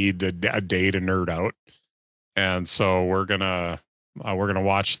just need a day to nerd out, and so we're gonna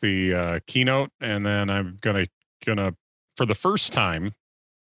watch the keynote, and then I'm gonna for the first time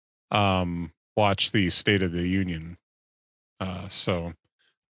watch the State of the Union. So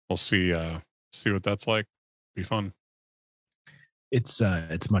we'll see what that's like. Be fun. It's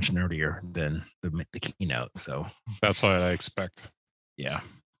much nerdier than the keynote, so that's what I expect. Yeah,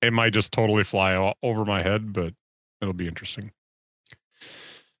 it might just totally fly over my head, but it'll be interesting.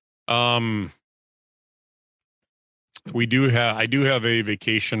 I do have a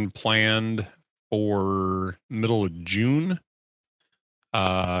vacation planned for middle of June.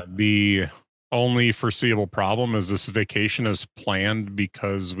 The only foreseeable problem is this vacation is planned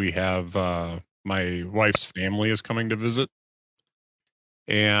because we have my wife's family is coming to visit.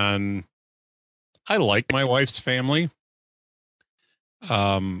 And I like my wife's family.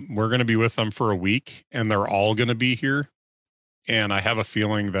 We're going to be with them for a week and they're all going to be here. And I have a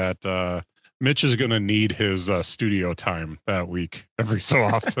feeling that Mitch is going to need his studio time that week every so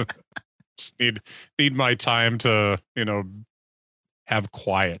often. Just need my time to, have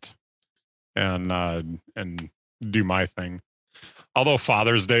quiet and do my thing. Although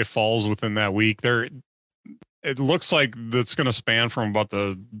Father's Day falls within that week, it looks like that's going to span from about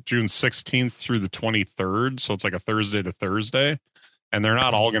the June 16th through the 23rd. So it's like a Thursday to Thursday. And they're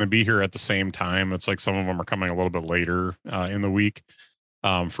not all going to be here at the same time. It's like some of them are coming a little bit later in the week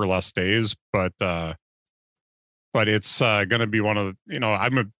for less days. But it's going to be one of the,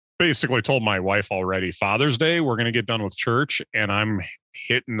 I'm basically told my wife already, Father's Day, we're going to get done with church and I'm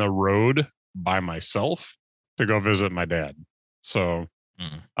hitting the road by myself to go visit my dad. So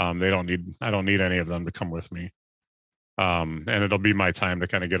I don't need any of them to come with me. And it'll be my time to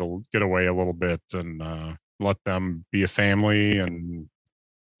kind of get away a little bit and let them be a family. And,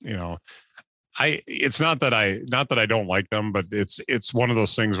 it's not that I don't like them, but it's one of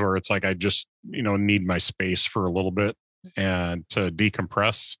those things where it's like, I just, need my space for a little bit and to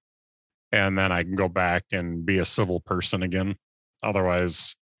decompress. And then I can go back and be a civil person again.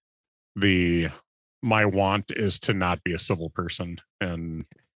 Otherwise, my want is to not be a civil person. And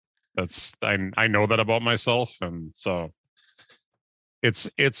that's, I know that about myself. And so it's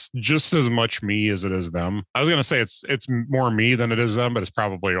just as much me as it is them. I was going to say it's more me than it is them, but it's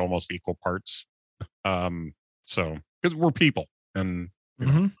probably almost equal parts. So because we're people and,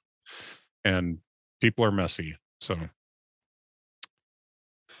 and people are messy. So,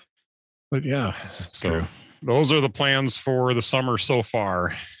 but yeah, this is true. Those are the plans for the summer so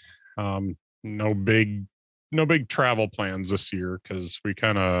far. No big travel plans this year because we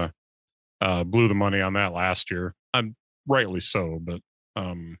kind of blew the money on that last year. I'm rightly so, but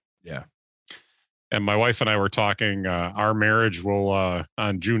yeah. And my wife and I were talking. Our marriage will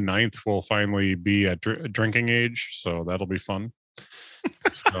on June 9th will finally be at drinking age, so that'll be fun.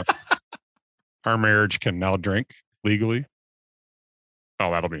 So, our marriage can now drink legally. Oh,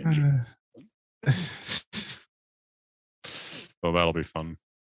 that'll be in June. So that'll be fun.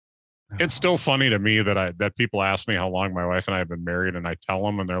 It's still funny to me that people ask me how long my wife and I have been married, and I tell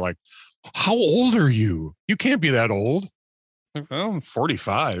them, and they're like, "How old are you? You can't be that old." I'm like, well, I'm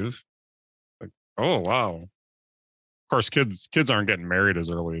 45. Like, oh wow. Of course, kids aren't getting married as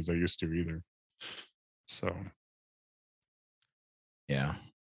early as they used to either. So, yeah.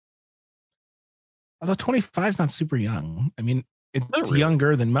 Although 25 is not super young. I mean, it's really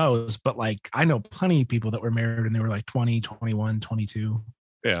younger than most, but like I know plenty of people that were married and they were like 20, 21, 22.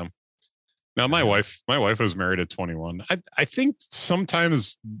 Yeah. Now my wife was married at 21. I think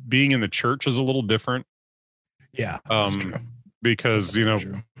sometimes being in the church is a little different. Yeah. That's true. Because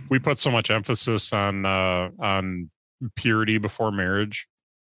we put so much emphasis on purity before marriage.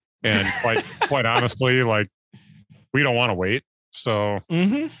 And quite honestly, like we don't want to wait. So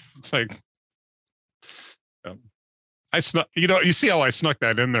it's like I snuck, you see how I snuck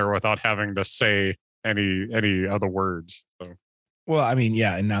that in there without having to say any other words. So Well, I mean,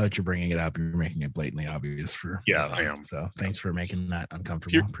 yeah, and now that you're bringing it up, you're making it blatantly obvious for yeah, I am. So thanks for making that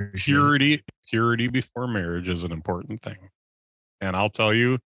uncomfortable. Appreciate Purity before marriage is an important thing. And I'll tell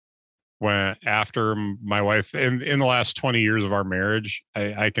you, when after my wife in the last 20 years of our marriage,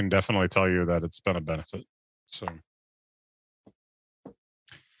 I can definitely tell you that it's been a benefit. So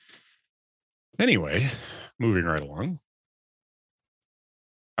anyway, moving right along.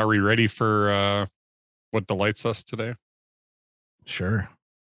 Are we ready for what delights us today? Sure.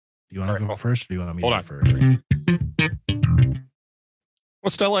 Do you want to go first, or do you want me to Hold go on. first?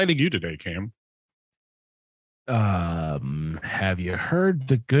 What's delighting you today, Cam? Have you heard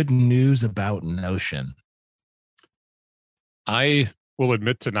the good news about Notion? I will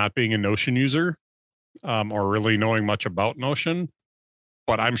admit to not being a Notion user, or really knowing much about Notion,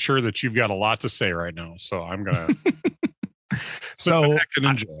 but I'm sure that you've got a lot to say right now. So I'm gonna so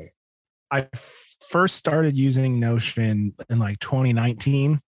enjoy. I first started using Notion in like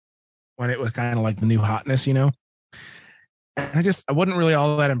 2019 when it was kind of like the new hotness, you know. And I wasn't really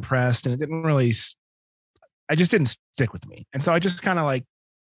all that impressed, and I just didn't stick with me. And so I just kind of like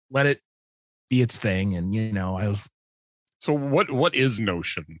let it be its thing. And, you know, So what is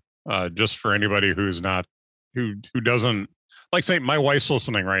Notion? Just for anybody who's not, who doesn't, like, say my wife's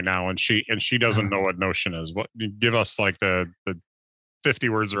listening right now and she doesn't know what Notion is. What, give us like the 50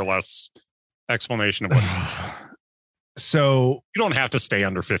 words or less explanation of what. So you don't have to stay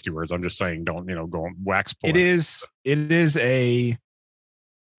under 50 words. I'm just saying, don't, go wax poetic. It is a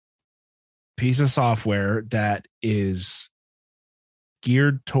piece of software that is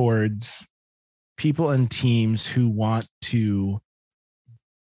geared towards people and teams who want to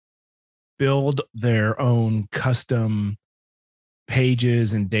build their own custom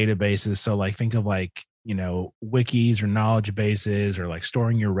pages and databases. So like think of like, wikis or knowledge bases, or like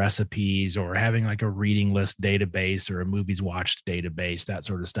storing your recipes, or having like a reading list database or a movies watched database, that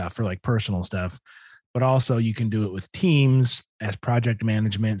sort of stuff for like personal stuff. But also you can do it with teams as project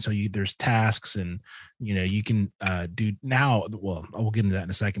management. So there's tasks, and you can do now. Well, I'll get into that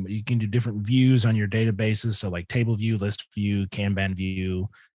in a second. But you can do different views on your databases. So like table view, list view, Kanban view,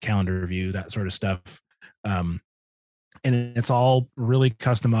 calendar view, that sort of stuff. And it's all really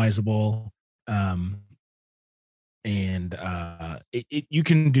customizable. You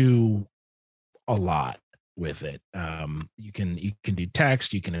can do a lot with it. You can do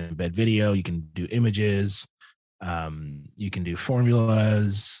text, you can embed video, you can do images, you can do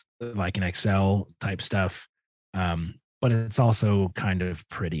formulas like in Excel type stuff. But it's also kind of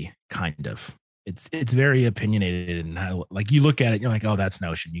pretty, it's very opinionated, and how, like, you look at it, you're like, oh, that's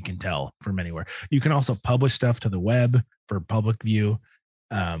Notion. You can tell from anywhere. You can also publish stuff to the web for public view.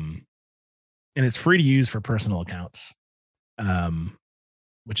 And it's free to use for personal accounts,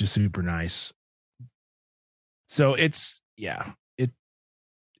 which is super nice. So does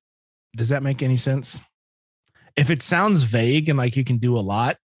that make any sense? If it sounds vague and like you can do a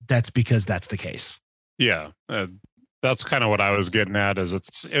lot, that's because that's the case. Yeah. That's kind of what I was getting at, is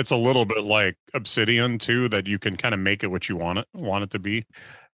it's a little bit like Obsidian too, that you can kind of make it what you want it to be.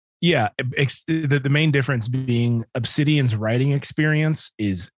 Yeah. The main difference being Obsidian's writing experience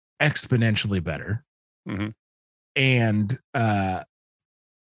is exponentially better. Mm-hmm. And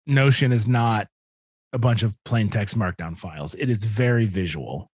Notion is not a bunch of plain text markdown files. It is very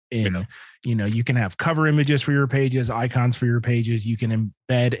visual. And you can have cover images for your pages, icons for your pages. You can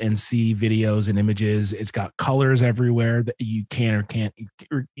embed and see videos and images. It's got colors everywhere that you can or can't,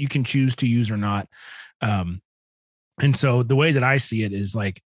 or you can choose to use or not. And so the way that I see it is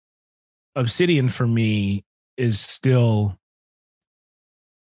like Obsidian for me is still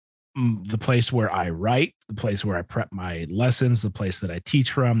the place where I write, the place where I prep my lessons, the place that I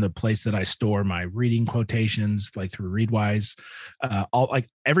teach from, the place that I store my reading quotations, like through Readwise. All like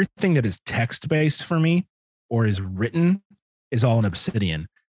everything that is text based for me or is written is all in Obsidian.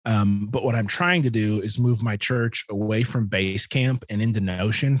 But what I'm trying to do is move my church away from Basecamp and into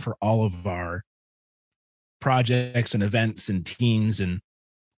Notion for all of our projects and events and teams and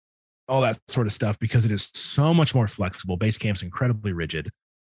all that sort of stuff, because it is so much more flexible. Basecamp's incredibly rigid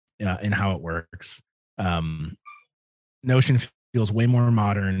in how it works. Notion feels way more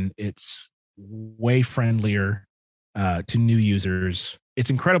modern. It's way friendlier to new users.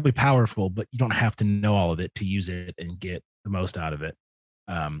 It's incredibly powerful, but you don't have to know all of it to use it and get the most out of it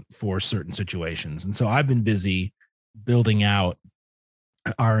for certain situations. And so I've been busy building out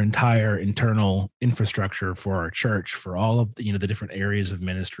our entire internal infrastructure for our church, for all of the, the different areas of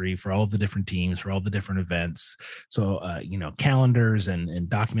ministry, for all of the different teams, for all the different events. So calendars and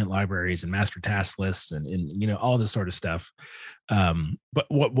document libraries and master task lists and all this sort of stuff. But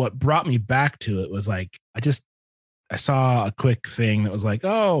what brought me back to it was like I saw a quick thing that was like,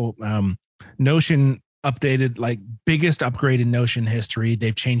 Notion updated, like biggest upgrade in Notion history.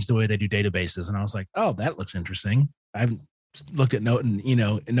 They've changed the way they do databases. And I was like, oh, that looks interesting. I've looked at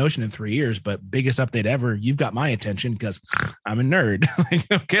Notion in 3 years, but biggest update ever. You've got my attention because I'm a nerd.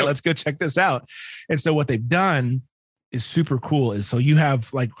 Okay, let's go check this out. And so what they've done is super cool. Is so you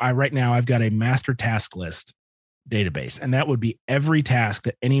have right now I've got a master task list database, and that would be every task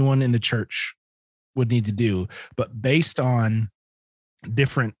that anyone in the church would need to do, but based on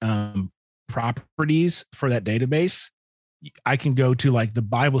different properties for that database. I can go to like the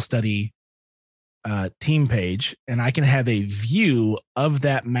Bible study team page, and I can have a view of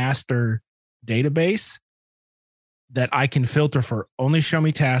that master database that I can filter for only show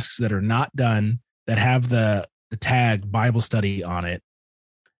me tasks that are not done, that have the tag Bible study on it.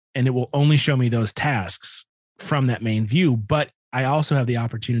 And it will only show me those tasks from that main view. But I also have the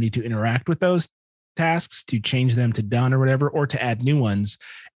opportunity to interact with those tasks, to change them to done or whatever, or to add new ones.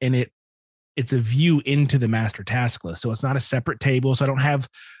 And it's a view into the master task list. So it's not a separate table. So I don't have,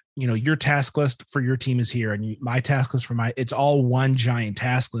 your task list for your team is here and my task list it's all one giant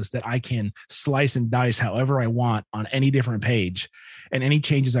task list that I can slice and dice however I want on any different page. And any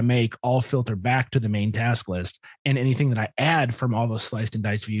changes I make all filter back to the main task list. And anything that I add from all those sliced and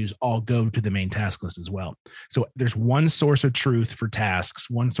diced views all go to the main task list as well. So there's one source of truth for tasks,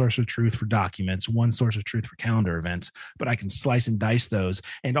 one source of truth for documents, one source of truth for calendar events, but I can slice and dice those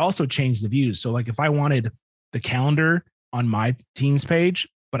and also change the views. So like if I wanted the calendar on my team's page,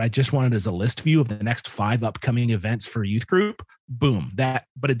 but I just wanted as a list view of the next 5 upcoming events for youth group, boom,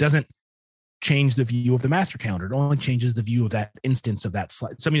 but it doesn't change the view of the master calendar. It only changes the view of that instance of that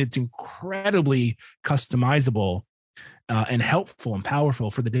slide. So, I mean, it's incredibly customizable and helpful and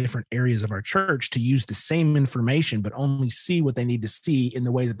powerful for the different areas of our church to use the same information, but only see what they need to see in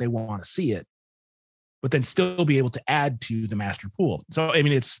the way that they want to see it, but then still be able to add to the master pool. So, I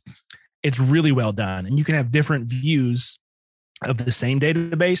mean, it's really well done. And you can have different views of the same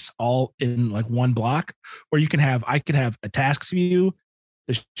database all in like one block, or I could have a tasks view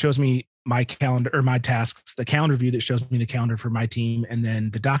that shows me my calendar or my tasks, the calendar view that shows me the calendar for my team, and then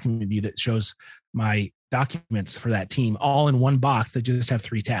the document view that shows my documents for that team all in one box that just have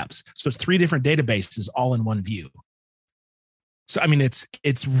 3 tabs. So it's 3 different databases all in one view. So, I mean, it's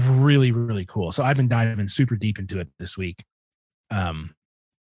really, really cool. So I've been diving super deep into it this week. And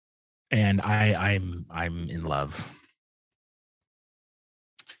I'm in love.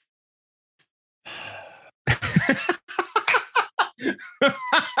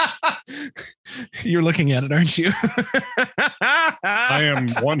 You're looking at it, aren't you? I am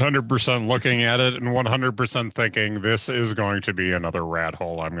 100% looking at it and 100% thinking this is going to be another rat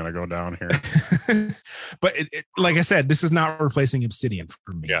hole I'm going to go down here. But like I said, this is not replacing Obsidian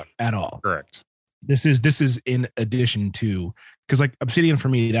for me at all. Correct. This is in addition to, because like Obsidian for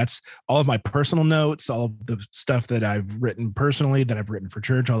me, that's all of my personal notes, all of the stuff that I've written personally, that I've written for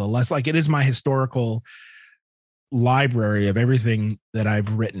church, all the less like it is my historical library of everything that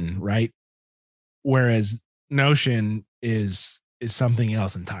I've written, right? Whereas Notion is something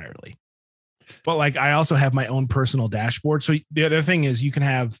else entirely. But like I also have my own personal dashboard. So the other thing is you can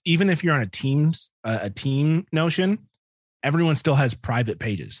have, even if you're on a team Notion, everyone still has private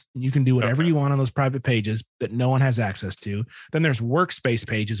pages. You can do whatever you want on those private pages that no one has access to. Then there's workspace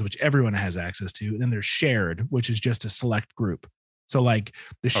pages, which everyone has access to. And then there's shared, which is just a select group. So like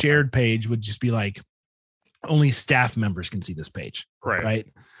the shared page would just be like, only staff members can see this page. Right.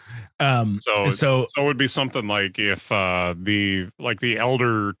 So it would be something like if the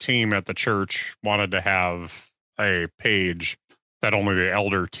elder team at the church wanted to have a page that only the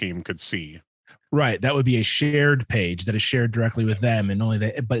elder team could see. Right. That would be a shared page that is shared directly with them, and only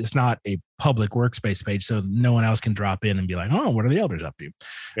they, but it's not a public workspace page. So no one else can drop in and be like, oh, what are the elders up to?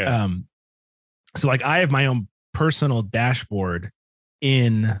 Yeah. So like I have my own personal dashboard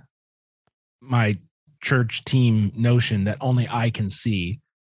in my church team Notion that only I can see.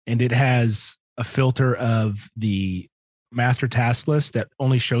 And it has a filter of the master task list that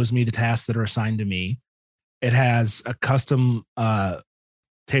only shows me the tasks that are assigned to me. It has a custom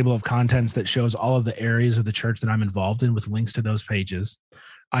table of contents that shows all of the areas of the church that I'm involved in with links to those pages.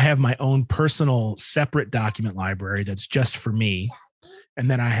 I have my own personal separate document library that's just for me. And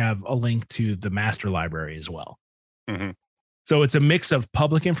then I have a link to the master library as well. Mm-hmm. So it's a mix of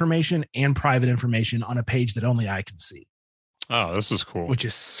public information and private information on a page that only I can see. Oh, this is cool. which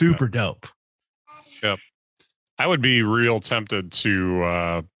is super dope. Yep. I would be real tempted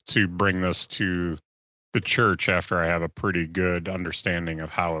to bring this to the church after I have a pretty good understanding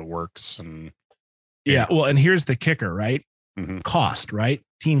of how it works. And Yeah. Well, and here's the kicker, right? Mm-hmm. Cost, right?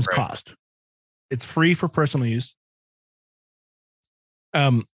 Teams Right. cost. It's free for personal use.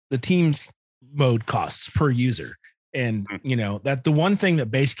 The Teams mode costs per user. And that the one thing that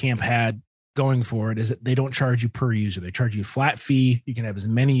Basecamp had going for it is that they don't charge you per user. They charge you a flat fee. You can have as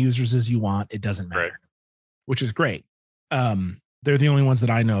many users as you want. It doesn't matter, Right. which is great. They're the only ones that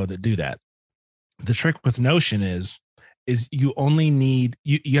I know that do that. The trick with Notion is you only need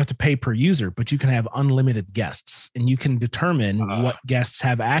you have to pay per user, but you can have unlimited guests, and you can determine what guests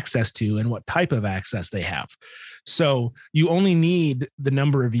have access to and what type of access they have. So you only need the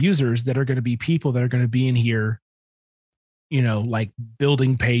number of users that are going to be people that are going to be in here, like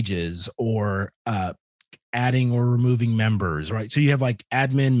building pages or adding or removing members, right? So you have like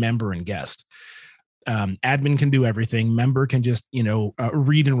admin, member, and guest. Admin can do everything. Member can just,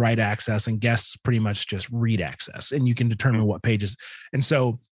 read and write access, and guests pretty much just read access, and you can determine what pages. And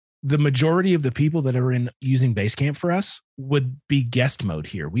so the majority of the people that are using Basecamp for us would be guest mode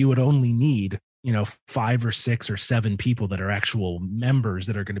here. We would only need, 5 or 6 or 7 people that are actual members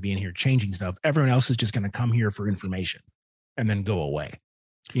that are going to be in here changing stuff. Everyone else is just going to come here for information and then go away,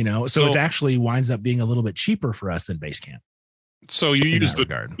 so it actually winds up being a little bit cheaper for us than Basecamp. So you use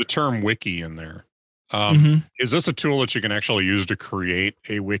the term wiki in there. Is this a tool that you can actually use to create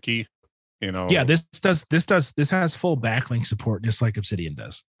a wiki? Yeah, this has full backlink support, just like Obsidian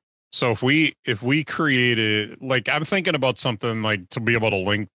does. So if we created, like, I'm thinking about something like to be able to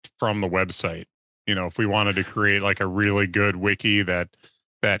link from the website, if we wanted to create like a really good wiki that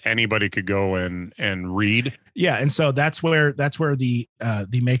anybody could go and read. Yeah. And so that's where the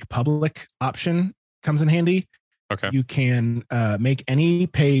make public option comes in handy. Okay. You can make any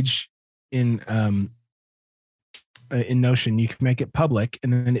page in Notion. You can make it public,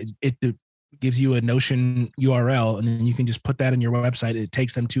 and then it gives you a Notion URL, and then you can just put that in your website. It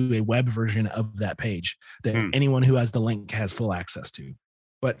takes them to a web version of that page that anyone who has the link has full access to,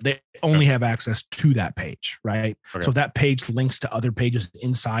 but they only have access to that page, right? Okay. So if that page links to other pages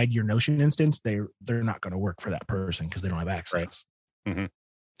inside your Notion instance, they're not going to work for that person because they don't have access. Right. Mm-hmm.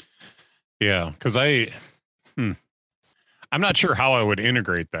 Yeah, because I'm not sure how I would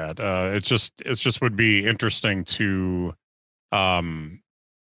integrate that. It's just would be interesting to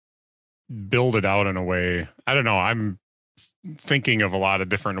build it out in a way. I don't know. I'm thinking of a lot of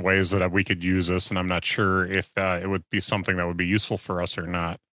different ways that we could use this, and I'm not sure if it would be something that would be useful for us or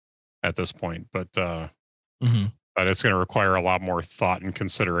not at this point. But but it's going to require a lot more thought and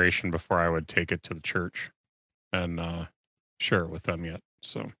consideration before I would take it to the church and share it with them yet.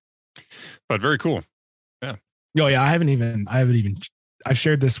 So, but very cool. Yeah. Oh yeah, I've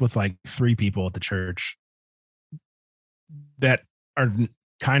shared this with like 3 people at the church that are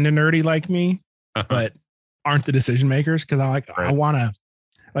kind of nerdy like me, but aren't the decision makers. Cause I want to,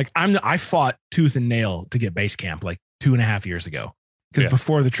 like, I fought tooth and nail to get Basecamp like 2.5 years ago. Cause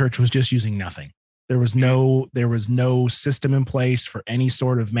before the church was just using nothing. There was no system in place for any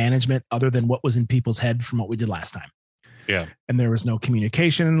sort of management other than what was in people's head from what we did last time. Yeah. And there was no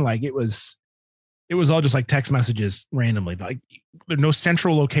communication. Like it was all just like text messages randomly. Like there's no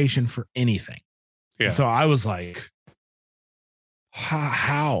central location for anything. Yeah. And so I was like,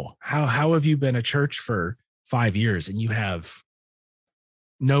 how have you been a church for 5 years and you have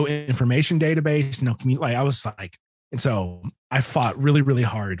no information database, no community? Like I was like, and so I fought really, really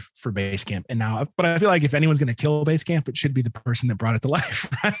hard for Basecamp. And now, but I feel like if anyone's going to kill Basecamp, it should be the person that brought it to life,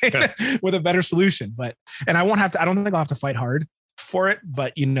 right? With a better solution. And I don't think I'll have to fight hard for it,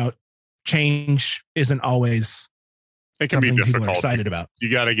 but change isn't always it can be difficult. People are excited about.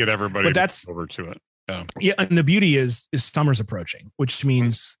 You got to get everybody over to it. Yeah. And the beauty is summer's approaching, which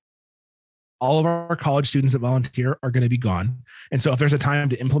means all of our college students that volunteer are going to be gone. And so if there's a time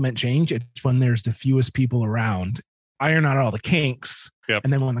to implement change, it's when there's the fewest people around, iron out all the kinks. Yep.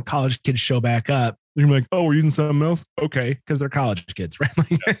 And then when the college kids show back up, they're like, oh, we're using something else. Okay. Cause they're college kids, right?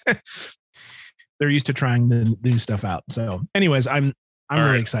 They're used to trying the new stuff out. So anyways, I'm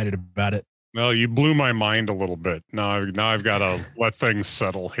really excited about it. Well, you blew my mind a little bit. Now I've got to let things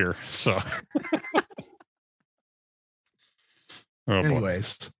settle here. So,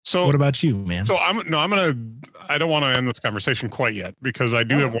 anyways, so what about you, man? So I don't want to end this conversation quite yet because I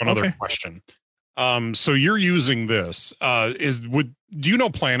do have one other question. So you're using this, do you know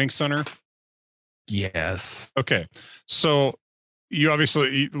Planning Center? Yes. Okay. So you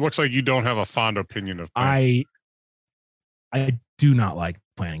obviously, it looks like you don't have a fond opinion of Planning. I do not like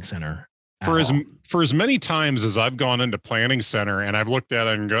Planning Center. for as many times as I've gone into Planning Center and I've looked at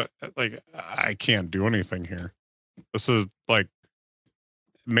it and go like, I can't do anything here. This is like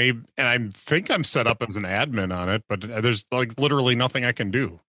maybe, and I think I'm set up as an admin on it, but there's like literally nothing I can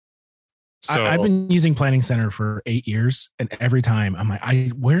do. So I've been using Planning Center for 8 years, and every time I'm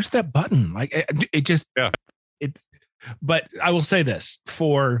like, where's that button? Like it just, it's. But I will say this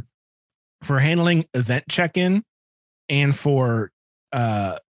for handling event check-in and for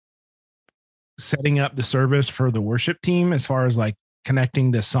setting up the service for the worship team, as far as like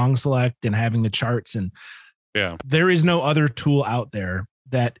connecting to Song Select and having the charts, and there is no other tool out there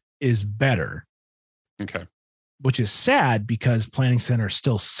that is better. Okay. Which is sad because Planning Center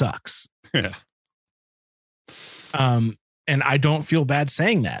still sucks. Yeah. And I don't feel bad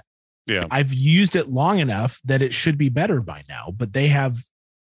saying that. Yeah. I've used it long enough that it should be better by now, but they have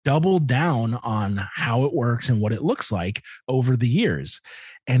doubled down on how it works and what it looks like over the years.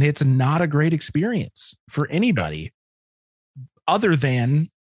 And it's not a great experience for anybody other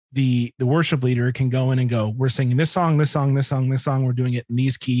than the worship leader can go in and go, we're singing this song, this song, this song, this song. We're doing it in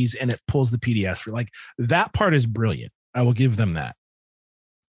these keys, and it pulls the PDFs for like that part is brilliant. I will give them that.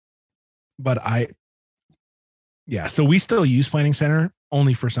 But so we still use Planning Center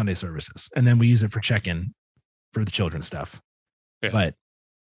only for Sunday services. And then we use it for check-in for the children's stuff. Yeah. But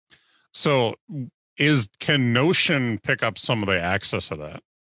so can Notion pick up some of the access of that?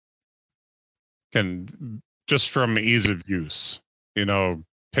 Can just from ease of use,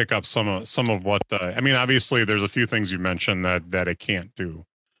 pick up some of what I mean, obviously there's a few things you mentioned that it can't do,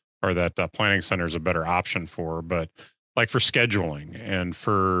 or that Planning Center is a better option for, but like for scheduling and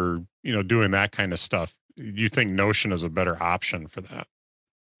for, doing that kind of stuff, you think Notion is a better option for that?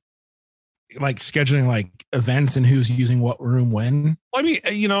 Like scheduling like events and who's using what room when? I mean,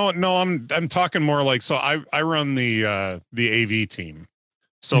 no, I'm talking more like, so I run the AV team.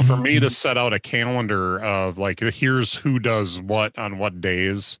 So for me to set out a calendar of like, here's who does what on what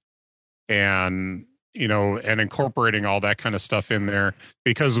days, and, and incorporating all that kind of stuff in there,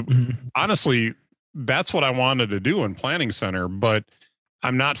 because honestly, that's what I wanted to do in Planning Center, but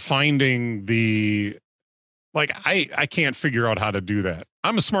I'm not finding I can't figure out how to do that.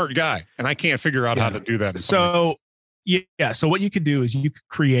 I'm a smart guy and I can't figure out how to do that. So what you could do is you could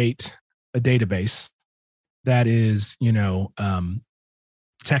create a database that is,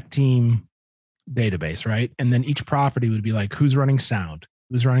 tech team database, right? And then each property would be like, who's running sound,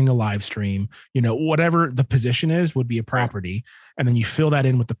 who's running the live stream, whatever the position is would be a property. And then you fill that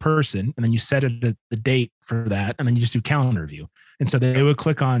in with the person, and then you set it at the date for that. And then you just do calendar view. And so they would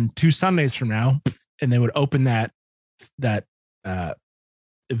click on 2 Sundays from now, and they would open that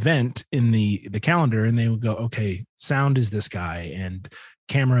event in the calendar, and they would go, okay, sound is this guy, and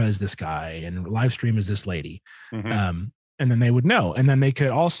camera is this guy, and live stream is this lady. And then they would know. And then they could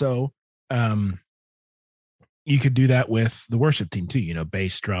also, you could do that with the worship team too,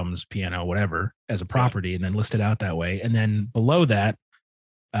 bass, drums, piano, whatever, as a property, and then list it out that way. And then below that,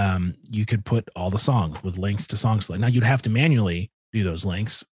 you could put all the songs with links to Song Select. Now you'd have to manually do those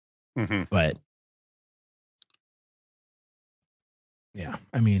links, but yeah,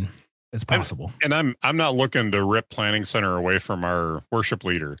 I mean, it's possible. And I'm not looking to rip Planning Center away from our worship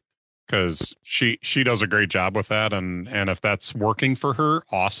leader, because she does a great job with that. And if that's working for her,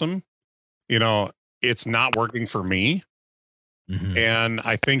 awesome. It's not working for me. And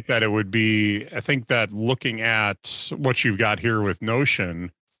I think that looking at what you've got here with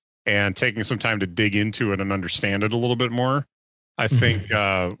Notion and taking some time to dig into it and understand it a little bit more, I think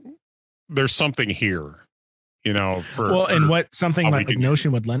there's something here, and what something like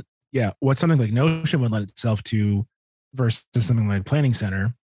Notion would lend itself to versus something like Planning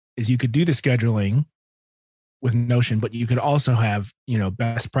Center is you could do the scheduling with Notion, but you could also have,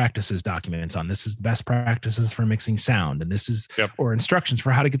 best practices documents on this is the best practices for mixing sound. And this is, or instructions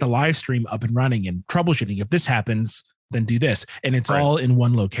for how to get the live stream up and running and troubleshooting. If this happens, then do this. And it's all in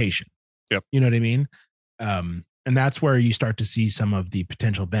one location. Yep. You know what I mean? And that's where you start to see some of the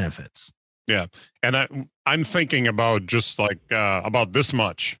potential benefits. Yeah. And I'm thinking about just like, about this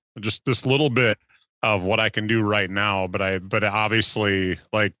much, just this little bit of what I can do right now, but obviously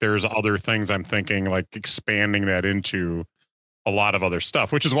like there's other things I'm thinking, like expanding that into a lot of other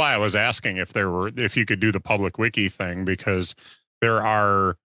stuff, which is why I was asking if you could do the public wiki thing, because there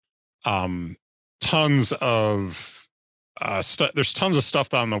are tons of there's tons of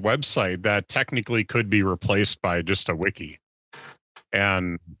stuff on the website that technically could be replaced by just a wiki,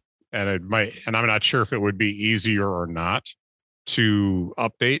 and it might, and I'm not sure if it would be easier or not to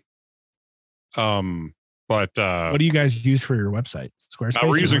update. But what do you guys use for your website? Squarespace?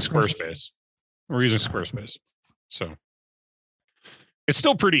 We're using Squarespace. So it's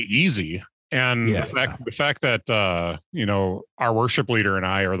still pretty easy. And the fact that our worship leader and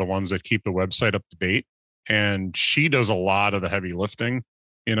I are the ones that keep the website up to date, and she does a lot of the heavy lifting,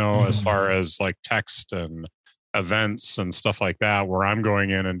 as far as like text and events and stuff like that, where I'm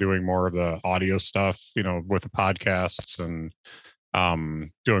going in and doing more of the audio stuff, with the podcasts and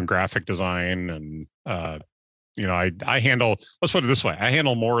doing graphic design. And I handle, let's put it this way, I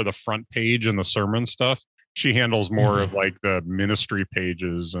handle more of the front page and the sermon stuff. She handles more of like the ministry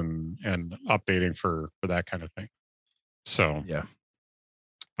pages and updating for that kind of thing. So yeah,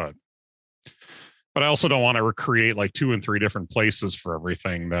 but I also don't want to recreate like 2 and 3 different places for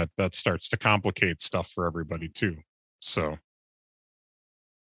everything. That starts to complicate stuff for everybody too. So,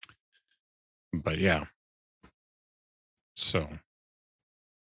 but yeah, so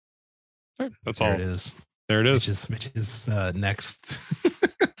that's all. It is. There it is. Which is next.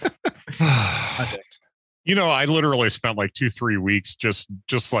 I literally spent like 2-3 weeks just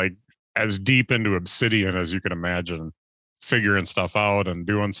like as deep into Obsidian as you can imagine, figuring stuff out and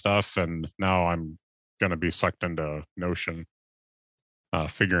doing stuff. And now I'm going to be sucked into Notion,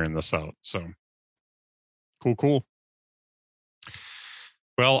 figuring this out. So cool.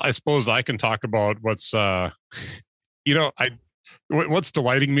 Well, I suppose I can talk about what's, what's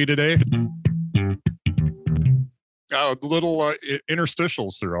delighting me today. Little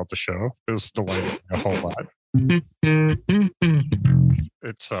interstitials throughout the show is delighting a whole lot.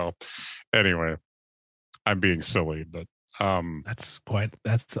 It's anyway, I'm being silly, but that's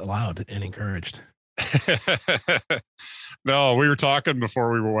allowed and encouraged. No, we were talking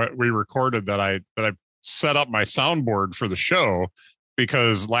before we recorded that I set up my soundboard for the show,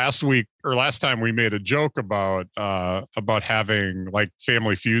 because last time we made a joke about having like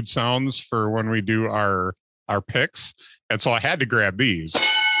Family Feud sounds for when we do our picks, and so I had to grab these.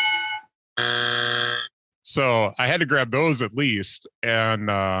 So I had to grab those at least, and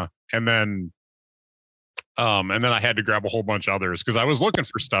then I had to grab a whole bunch of others because I was looking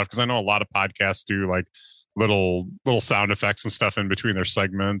for stuff, because I know a lot of podcasts do like little sound effects and stuff in between their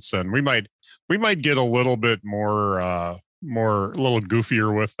segments, and we might get a little bit more a little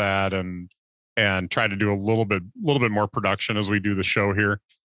goofier with that, and try to do a little bit more production as we do the show here.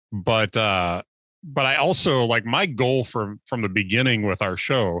 But I also, like, my goal from the beginning with our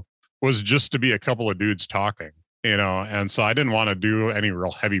show was just to be a couple of dudes talking, and so I didn't want to do any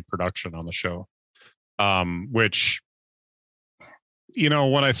real heavy production on the show. Which,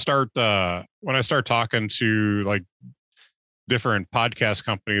 when I start talking to like different podcast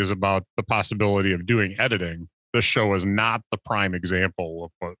companies about the possibility of doing editing, this show is not the prime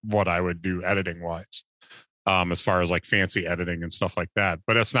example of what I would do editing wise. As far as like fancy editing and stuff like that,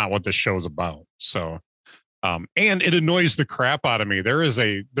 but that's not what this show's about. So, and it annoys the crap out of me. There's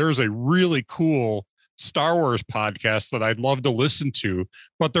a really cool Star Wars podcast that I'd love to listen to,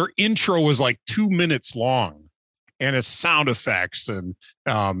 but their intro is like 2 minutes long, and it's sound effects and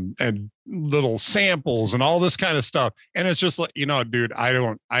little samples and all this kind of stuff. And it's just like, dude,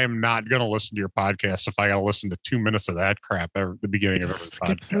 I am not going to listen to your podcast if I got to listen to 2 minutes of that crap at the beginning of every podcast.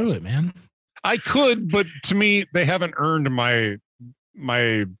 Skip through it, man. I could, but to me, they haven't earned my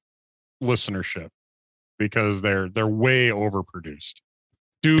listenership, because they're way overproduced.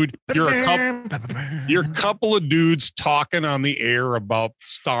 Dude, you're a couple of dudes talking on the air about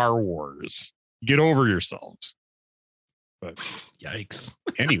Star Wars. Get over yourselves. But yikes.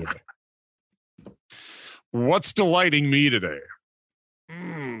 Anyway, what's delighting me today?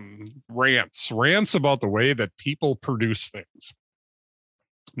 Rants about the way that people produce things.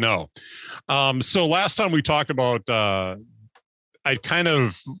 No. So last time we talked about, I kind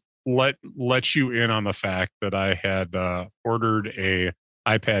of let you in on the fact that I had ordered a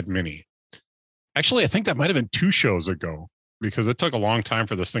iPad mini. Actually, I think that might have been 2 shows ago, because it took a long time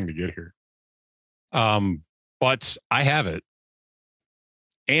for this thing to get here. But I have it,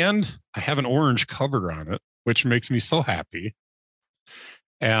 and I have an orange cover on it, which makes me so happy.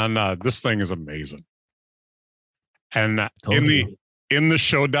 And this thing is amazing. And in the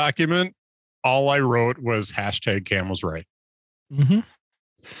show document, all I wrote was #Cam was right. Mm-hmm.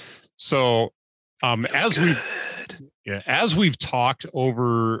 So, as we've talked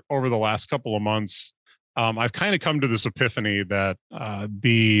over the last couple of months, I've kind of come to this epiphany that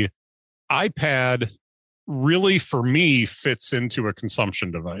the iPad really, for me, fits into a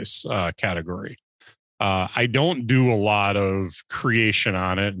consumption device category. I don't do a lot of creation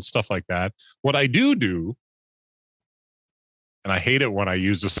on it and stuff like that. What I do, and I hate it when I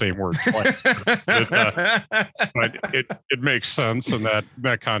use the same word twice, but it makes sense in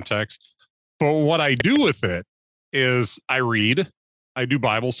that context. But what I do with it is I read, I do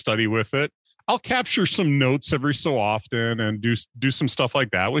Bible study with it. I'll capture some notes every so often and do some stuff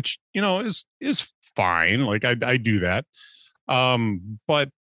like that, which is fine. Like I do that. But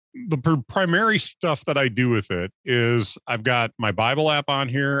the primary stuff that I do with it is I've got my Bible app on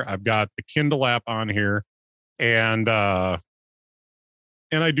here, I've got the Kindle app on here, and I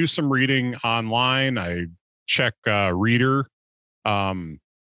do some reading online. I check Reader um,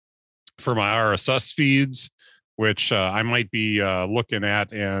 for my RSS feeds, which I might be looking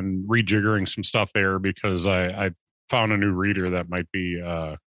at and rejiggering some stuff there because I found a new reader that might be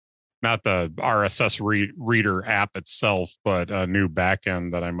not the reader app itself, but a new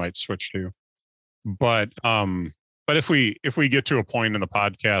backend that I might switch to. But if we get to a point in the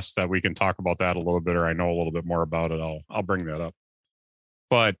podcast that we can talk about that a little bit, or I know a little bit more about it, I'll bring that up.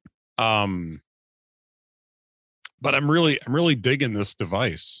 But but I'm really digging this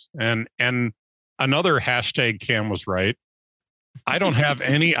device. And another hashtag Cam was right. I don't have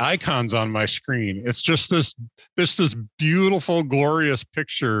any icons on my screen. It's just this beautiful, glorious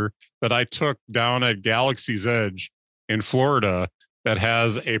picture that I took down at Galaxy's Edge in Florida that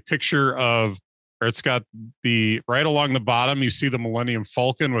has a picture of, or it's got the right along the bottom, you see the Millennium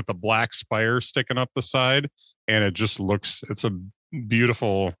Falcon with the black spire sticking up the side. And it just looks, it's a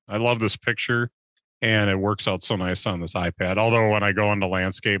beautiful, I love this picture. And it works out so nice on this iPad. Although when I go into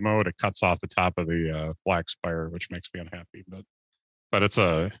landscape mode, it cuts off the top of the black spire, which makes me unhappy. But it's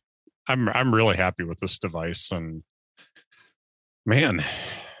I'm really happy with this device, and man,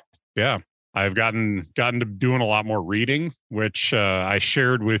 yeah, I've gotten to doing a lot more reading, which I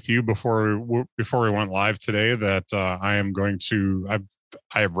shared with you before we went live today that I am going to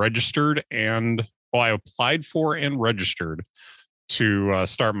I have registered and I applied for and registered to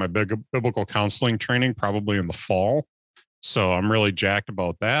start my biblical counseling training probably in the fall. So I'm really jacked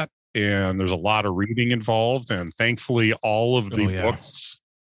about that. And there's a lot of reading involved. And thankfully, all of the books,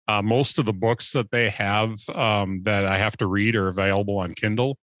 most of the books that they have that I have to read are available on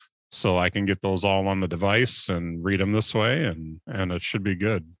Kindle. So I can get those all on the device and read them this way. And it should be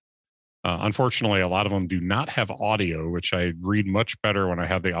good. Unfortunately, a lot of them do not have audio, which I read much better when I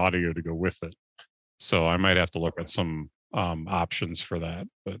have the audio to go with it. So I might have to look at some options for that.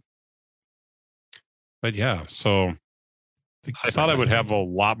 But yeah, so I thought I would have a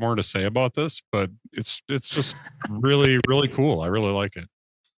lot more to say about this, but it's just really, really cool. I really like it.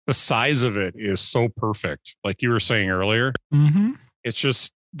 The size of it is so perfect. Like you were saying earlier, it's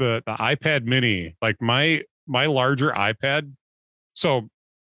just the iPad mini, like my larger iPad. So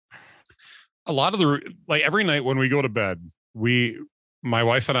a lot of like every night when we go to bed, my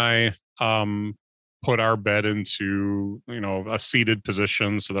wife and I put our bed into, a seated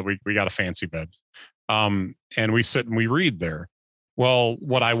position so that we got a fancy bed. And we sit and we read there. Well,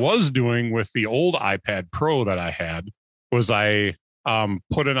 what I was doing with the old iPad Pro that I had was I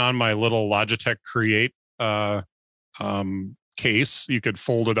put it on my little Logitech Create case. You could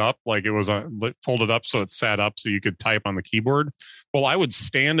fold it up like it was folded up so it sat up so you could type on the keyboard. Well, I would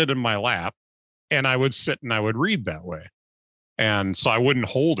stand it in my lap and I would sit and I would read that way. And so I wouldn't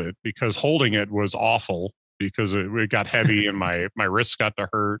hold it because holding it was awful because it got heavy and my wrists got to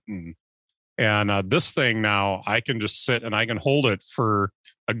hurt. And this thing now, I can just sit and I can hold it for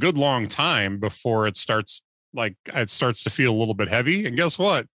a good long time before it starts to feel a little bit heavy. And guess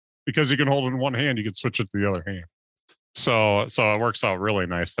what? Because you can hold it in one hand, you can switch it to the other hand. So it works out really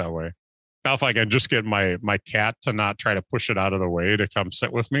nice that way. Now, if I can just get my cat to not try to push it out of the way to come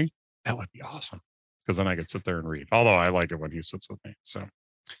sit with me, that would be awesome. Because then I could sit there and read. Although I like it when he sits with me. So,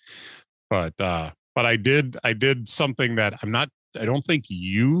 but I did something that I don't think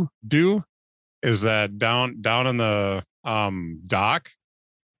you do. Is that down in the dock,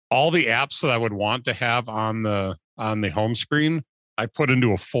 all the apps that I would want to have on the home screen, I put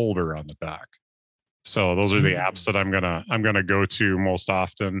into a folder on the dock. So those are the apps that I'm gonna go to most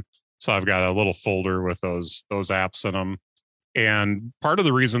often. So I've got a little folder with those apps in them. And part of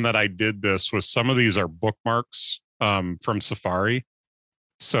the reason that I did this was some of these are bookmarks from Safari.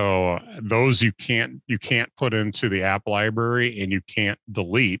 So those you can't put into the app library and you can't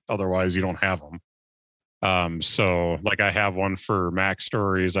delete. Otherwise, you don't have them. So like I have one for Mac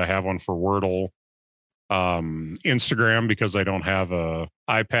Stories. I have one for Wordle. Instagram, because I don't have a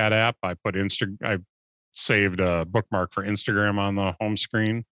iPad app. I saved a bookmark for Instagram on the home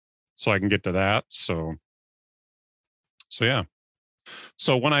screen so I can get to that. So yeah.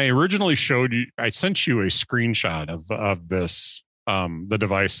 So when I originally showed you, I sent you a screenshot of this, the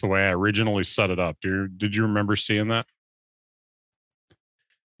device, the way I originally set it up. Did you remember seeing that?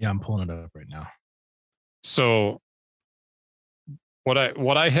 Yeah, I'm pulling it up right now. So what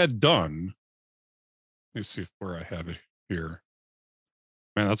I had done, let me see where I have it here.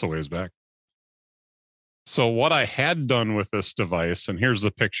 Man, that's a ways back. So what I had done with this device, and here's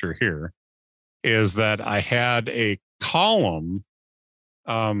the picture here, is that I had a column.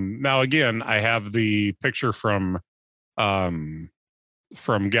 Now again, I have the picture um,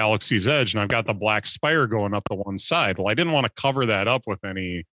 from Galaxy's Edge, and I've got the black spire going up the one side. Well, I didn't want to cover that up with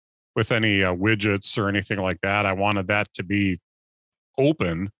any widgets or anything like that. I wanted that to be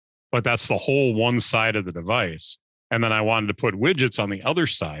open, but that's the whole one side of the device. And then I wanted to put widgets on the other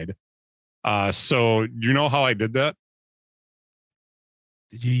side. So you know how I did that?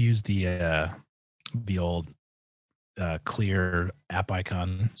 Did you use the old clear app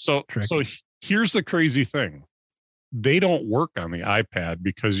icon? So here's the crazy thing. They don't work on the iPad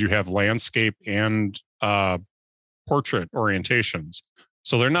because you have landscape and portrait orientations.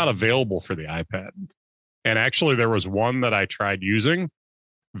 So they're not available for the iPad. And actually there was one that I tried using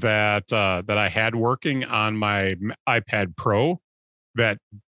that I had working on my iPad Pro that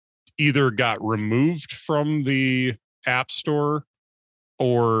either got removed from the App Store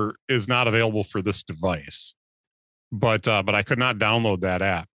or is not available for this device. But I could not download that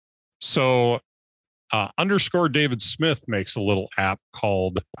app. So underscore David Smith makes a little app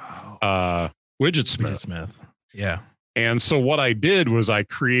called Widget Smith. Yeah. And so what I did was I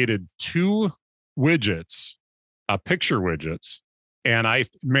created 2 widgets, picture widgets. And I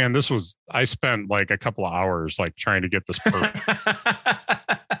spent like a couple of hours like trying to get this perfect.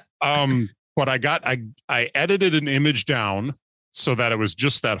 But I edited an image down so that it was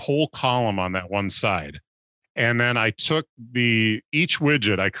just that whole column on that one side. And then I took each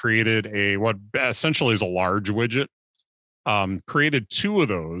widget, I created what essentially is a large widget, created 2 of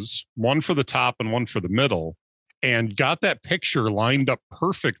those, one for the top and one for the middle, and got that picture lined up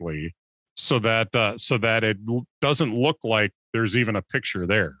perfectly so that it doesn't look like there's even a picture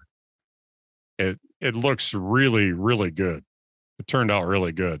there. It looks really, really good. It turned out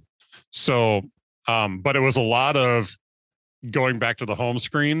really good. So, but it was a lot of going back to the home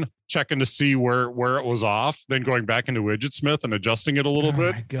screen, checking to see where it was off, then going back into Widgetsmith and adjusting it a little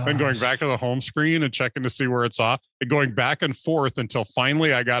bit, then going back to the home screen and checking to see where it's off, and going back and forth until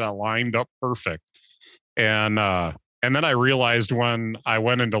finally I got it lined up perfect. And then I realized when I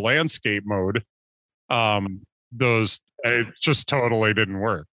went into landscape mode, it just totally didn't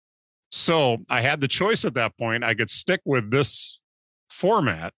work. So I had the choice at that point. I could stick with this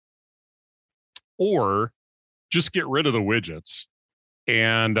format or just get rid of the widgets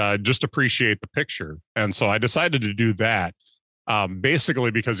and just appreciate the picture. And so I decided to do that,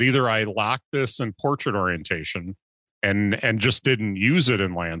 basically because either I locked this in portrait orientation and just didn't use it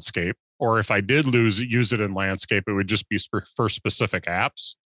in landscape, or if I did use it in landscape, it would just be for specific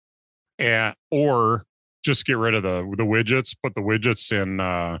apps, or just get rid of the widgets, put the widgets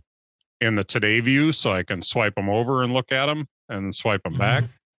in the today view so I can swipe them over and look at them and swipe them back.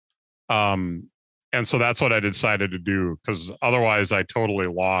 And so that's what I decided to do, because otherwise I totally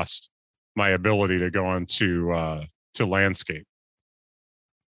lost my ability to go into to landscape.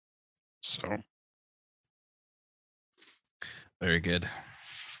 So very good.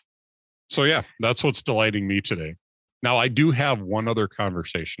 So yeah, that's what's delighting me today. Now I do have one other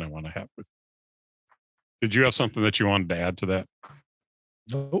conversation I want to have with you. Did you have something that you wanted to add to that?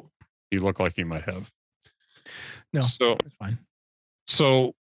 Nope. You look like you might have. No, so it's fine.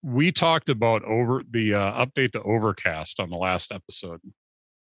 So we talked about the update to Overcast on the last episode.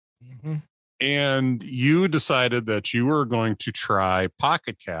 Mm-hmm. And you decided that you were going to try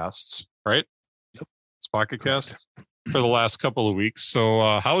Pocket Casts, right? Yep. It's Pocket Cast for the last couple of weeks.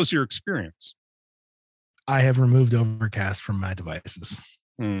 So how was your experience? I have removed Overcast from my devices.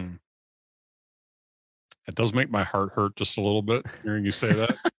 It does make my heart hurt just a little bit hearing you say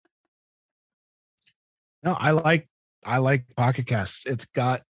that. No, I like Pocket Casts. It's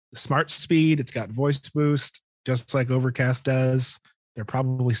got smart speed. It's got voice boost, just like Overcast does. They're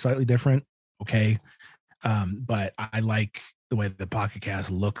probably slightly different. Okay. But I like the way the Pocket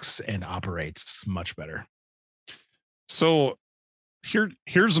Cast looks and operates much better. So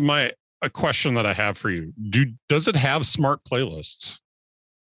here's a question that I have for you. Does it have smart playlists?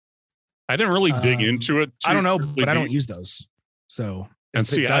 I didn't really dig into it. I don't know, but I don't use those. So, and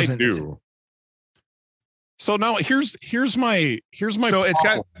see, I do. So now here's my so problem. It's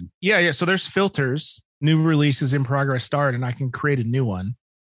got so there's filters, new releases in progress, start, and I can create a new one,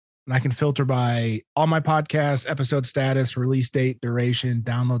 and I can filter by all my podcasts, episode status, release date, duration,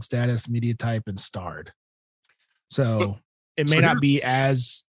 download status, media type, and starred. So it may not be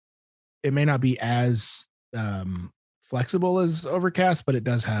as flexible as Overcast, but it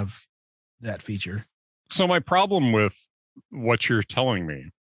does have that feature. So my problem with what you're telling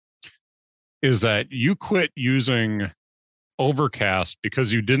me is that you quit using Overcast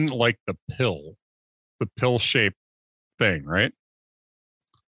because you didn't like the pill the pill shaped thing, right?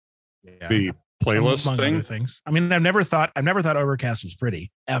 Yeah. The playlist Among thing. other things. I mean, I've never thought Overcast was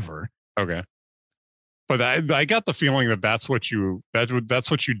pretty ever. Okay. But I got the feeling that that's what you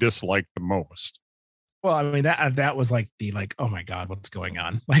disliked the most. Well, I mean that was like oh my god, what's going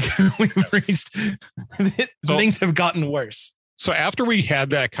on? Like we've reached things have gotten worse. So after we had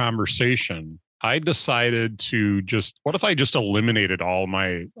that conversation, I decided to what if I just eliminated all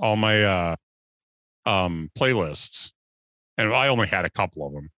my playlists, and I only had a couple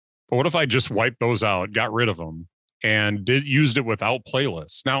of them. But what if I just wiped those out, got rid of them, and used it without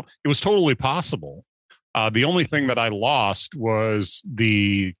playlists? Now it was totally possible. The only thing that I lost was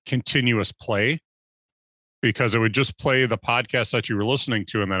the continuous play, because it would just play the podcast that you were listening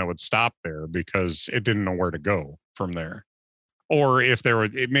to, and then it would stop there because it didn't know where to go from there. Or if there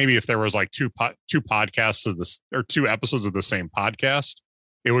was like two podcasts of this, or 2 episodes of the same podcast,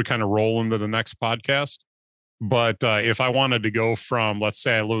 it would kind of roll into the next podcast. But if I wanted to go from, let's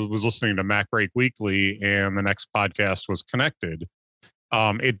say I was listening to Mac Break Weekly and the next podcast was connected,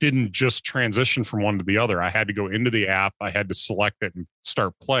 it didn't just transition from one to the other. I had to go into the app, I had to select it and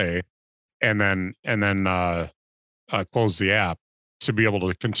start play, and then close the app to be able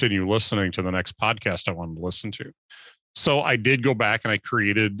to continue listening to the next podcast I wanted to listen to. So I did go back and I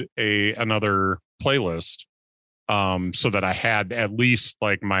created another playlist, so that I had at least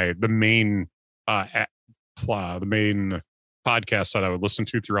like the main podcasts that I would listen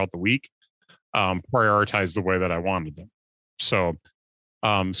to throughout the week, prioritized the way that I wanted them. So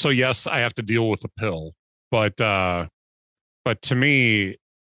yes, I have to deal with the pill, but to me,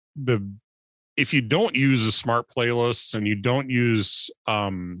 if you don't use the smart playlists and you don't use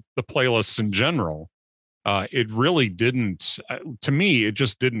the playlists in general, it really didn't, to me, it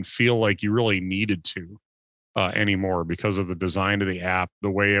just didn't feel like you really needed to anymore, because of the design of the app, the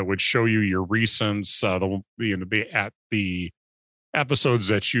way it would show you your recents, the episodes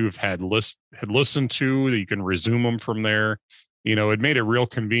that you've had listened to, that you can resume them from there. It made it real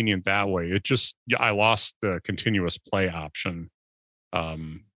convenient that way. I lost the continuous play option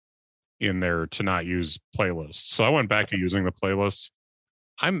in there to not use playlists. So I went back to using the playlists.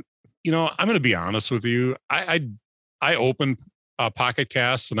 I'm going to be honest with you. I opened Pocket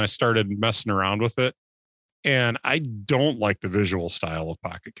Casts and I started messing around with it, and I don't like the visual style of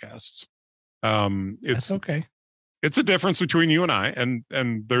Pocket Casts. That's okay. It's a difference between you and I, and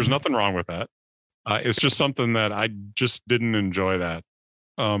there's nothing wrong with that. It's just something that I just didn't enjoy that.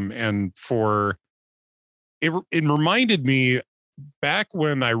 And it reminded me back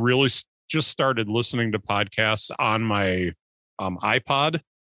when I really just started listening to podcasts on my iPod.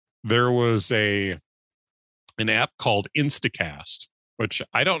 There was an app called Instacast, which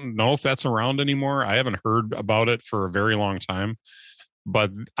I don't know if that's around anymore. I haven't heard about it for a very long time,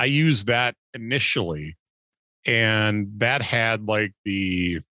 but I used that initially, and that had like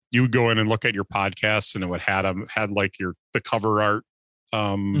you would go in and look at your podcasts, and it would had like the cover art.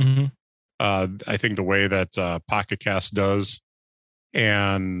 I think the way that Pocket Cast does,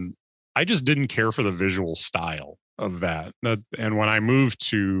 and I just didn't care for the visual style of that. And when I moved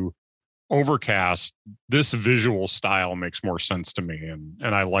to Overcast, this visual style makes more sense to me, and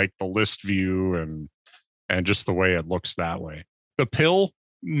I like the list view and just the way it looks that way. The pill,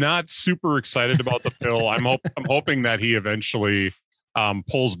 not super excited about the pill. I'm hoping that he eventually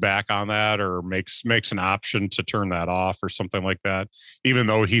pulls back on that, or makes an option to turn that off or something like that. Even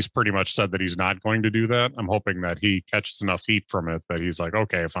though he's pretty much said that he's not going to do that, I'm hoping that he catches enough heat from it that he's like,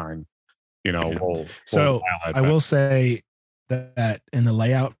 okay, fine. I will say that in the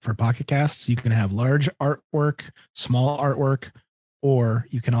layout for Pocket Casts, you can have large artwork, small artwork, or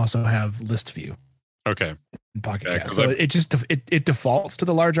you can also have list view. Okay. In Pocket Cast. So it defaults to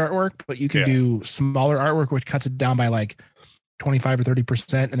the large artwork, but you can do smaller artwork, which cuts it down by like 25 or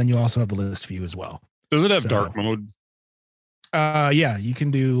 30%. And then you also have the list view as well. Does it have dark mode? Yeah, you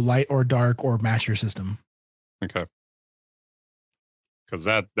can do light or dark or match your system. Okay. Because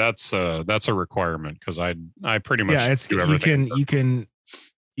that's a requirement, because I pretty much do everything. You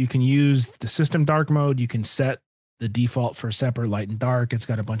can use the system dark mode. You can set the default for separate light and dark. It's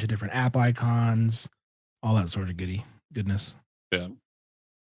got a bunch of different app icons, all that sort of goodness. Yeah.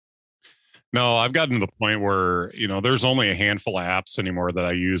 No, I've gotten to the point where there's only a handful of apps anymore that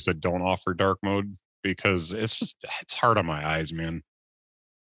I use that don't offer dark mode, because it's hard on my eyes, man.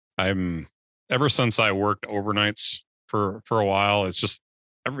 Ever since I worked overnights for a while, it's just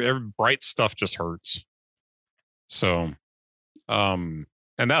every bright stuff just hurts. So, and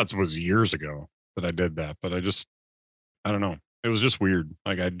that was years ago that I did that, but I don't know. It was just weird.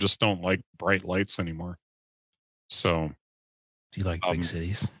 Like, I just don't like bright lights anymore. So, do you like big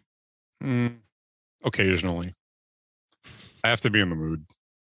cities? occasionally. I have to be in the mood.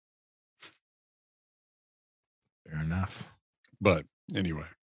 Fair enough. But anyway.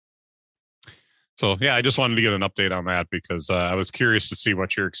 So, yeah, I just wanted to get an update on that because I was curious to see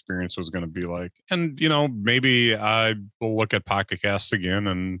what your experience was going to be like. And, maybe I will look at Pocket Casts again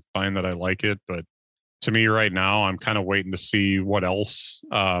and find that I like it. But to me right now, I'm kind of waiting to see what else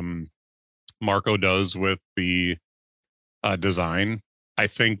Marco does with the design. I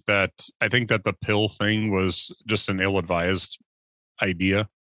think that the pill thing was just an ill-advised idea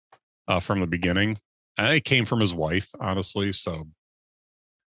from the beginning. And it came from his wife, honestly. So,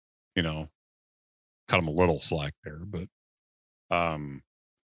 cut him a little slack there, but I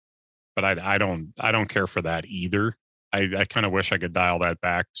don't care for that either. I kind of wish I could dial that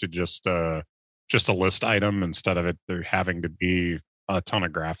back to just a list item instead of it there having to be a ton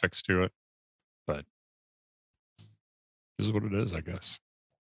of graphics to it. But this is what it is, I guess.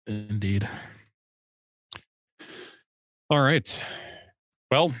 Indeed. All right.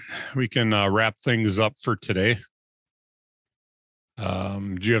 Well, we can wrap things up for today.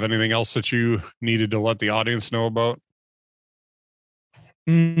 Do you have anything else that you needed to let the audience know about?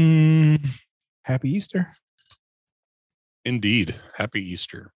 Happy Easter. Indeed. Happy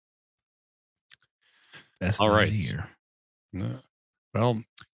Easter. Best All of right. the year. Well,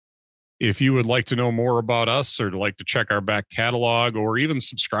 if you would like to know more about us or to like to check our back catalog or even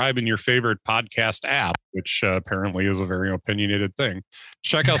subscribe in your favorite podcast app, which apparently is a very opinionated thing,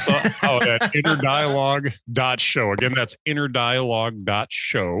 check us out at innerdialogue.show. Again, that's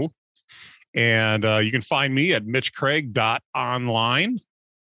innerdialogue.show. And you can find me at mitchcraig.online.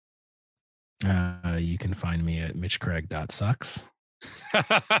 You can find me at mitchcraig.sucks.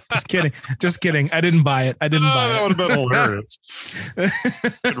 Just kidding. I didn't buy it. That would have been hilarious.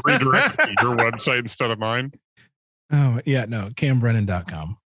 Redirect to your website instead of mine. Oh yeah, no,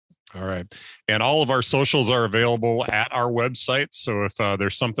 cambrennan.com. All right. And all of our socials are available at our website. So if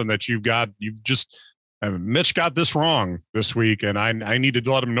there's something that Mitch got this wrong this week and I needed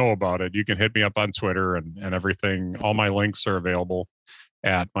to let him know about it, you can hit me up on Twitter and everything. All my links are available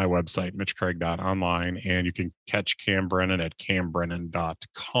at my website, mitchcraig.online, and you can catch Cam Brennan at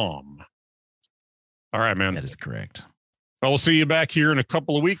cambrennan.com. All right, man. That is correct. Well, we'll see you back here in a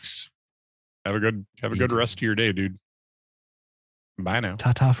couple of weeks. Have a good rest of your day, dude. Bye now.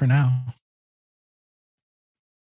 Ta-ta for now.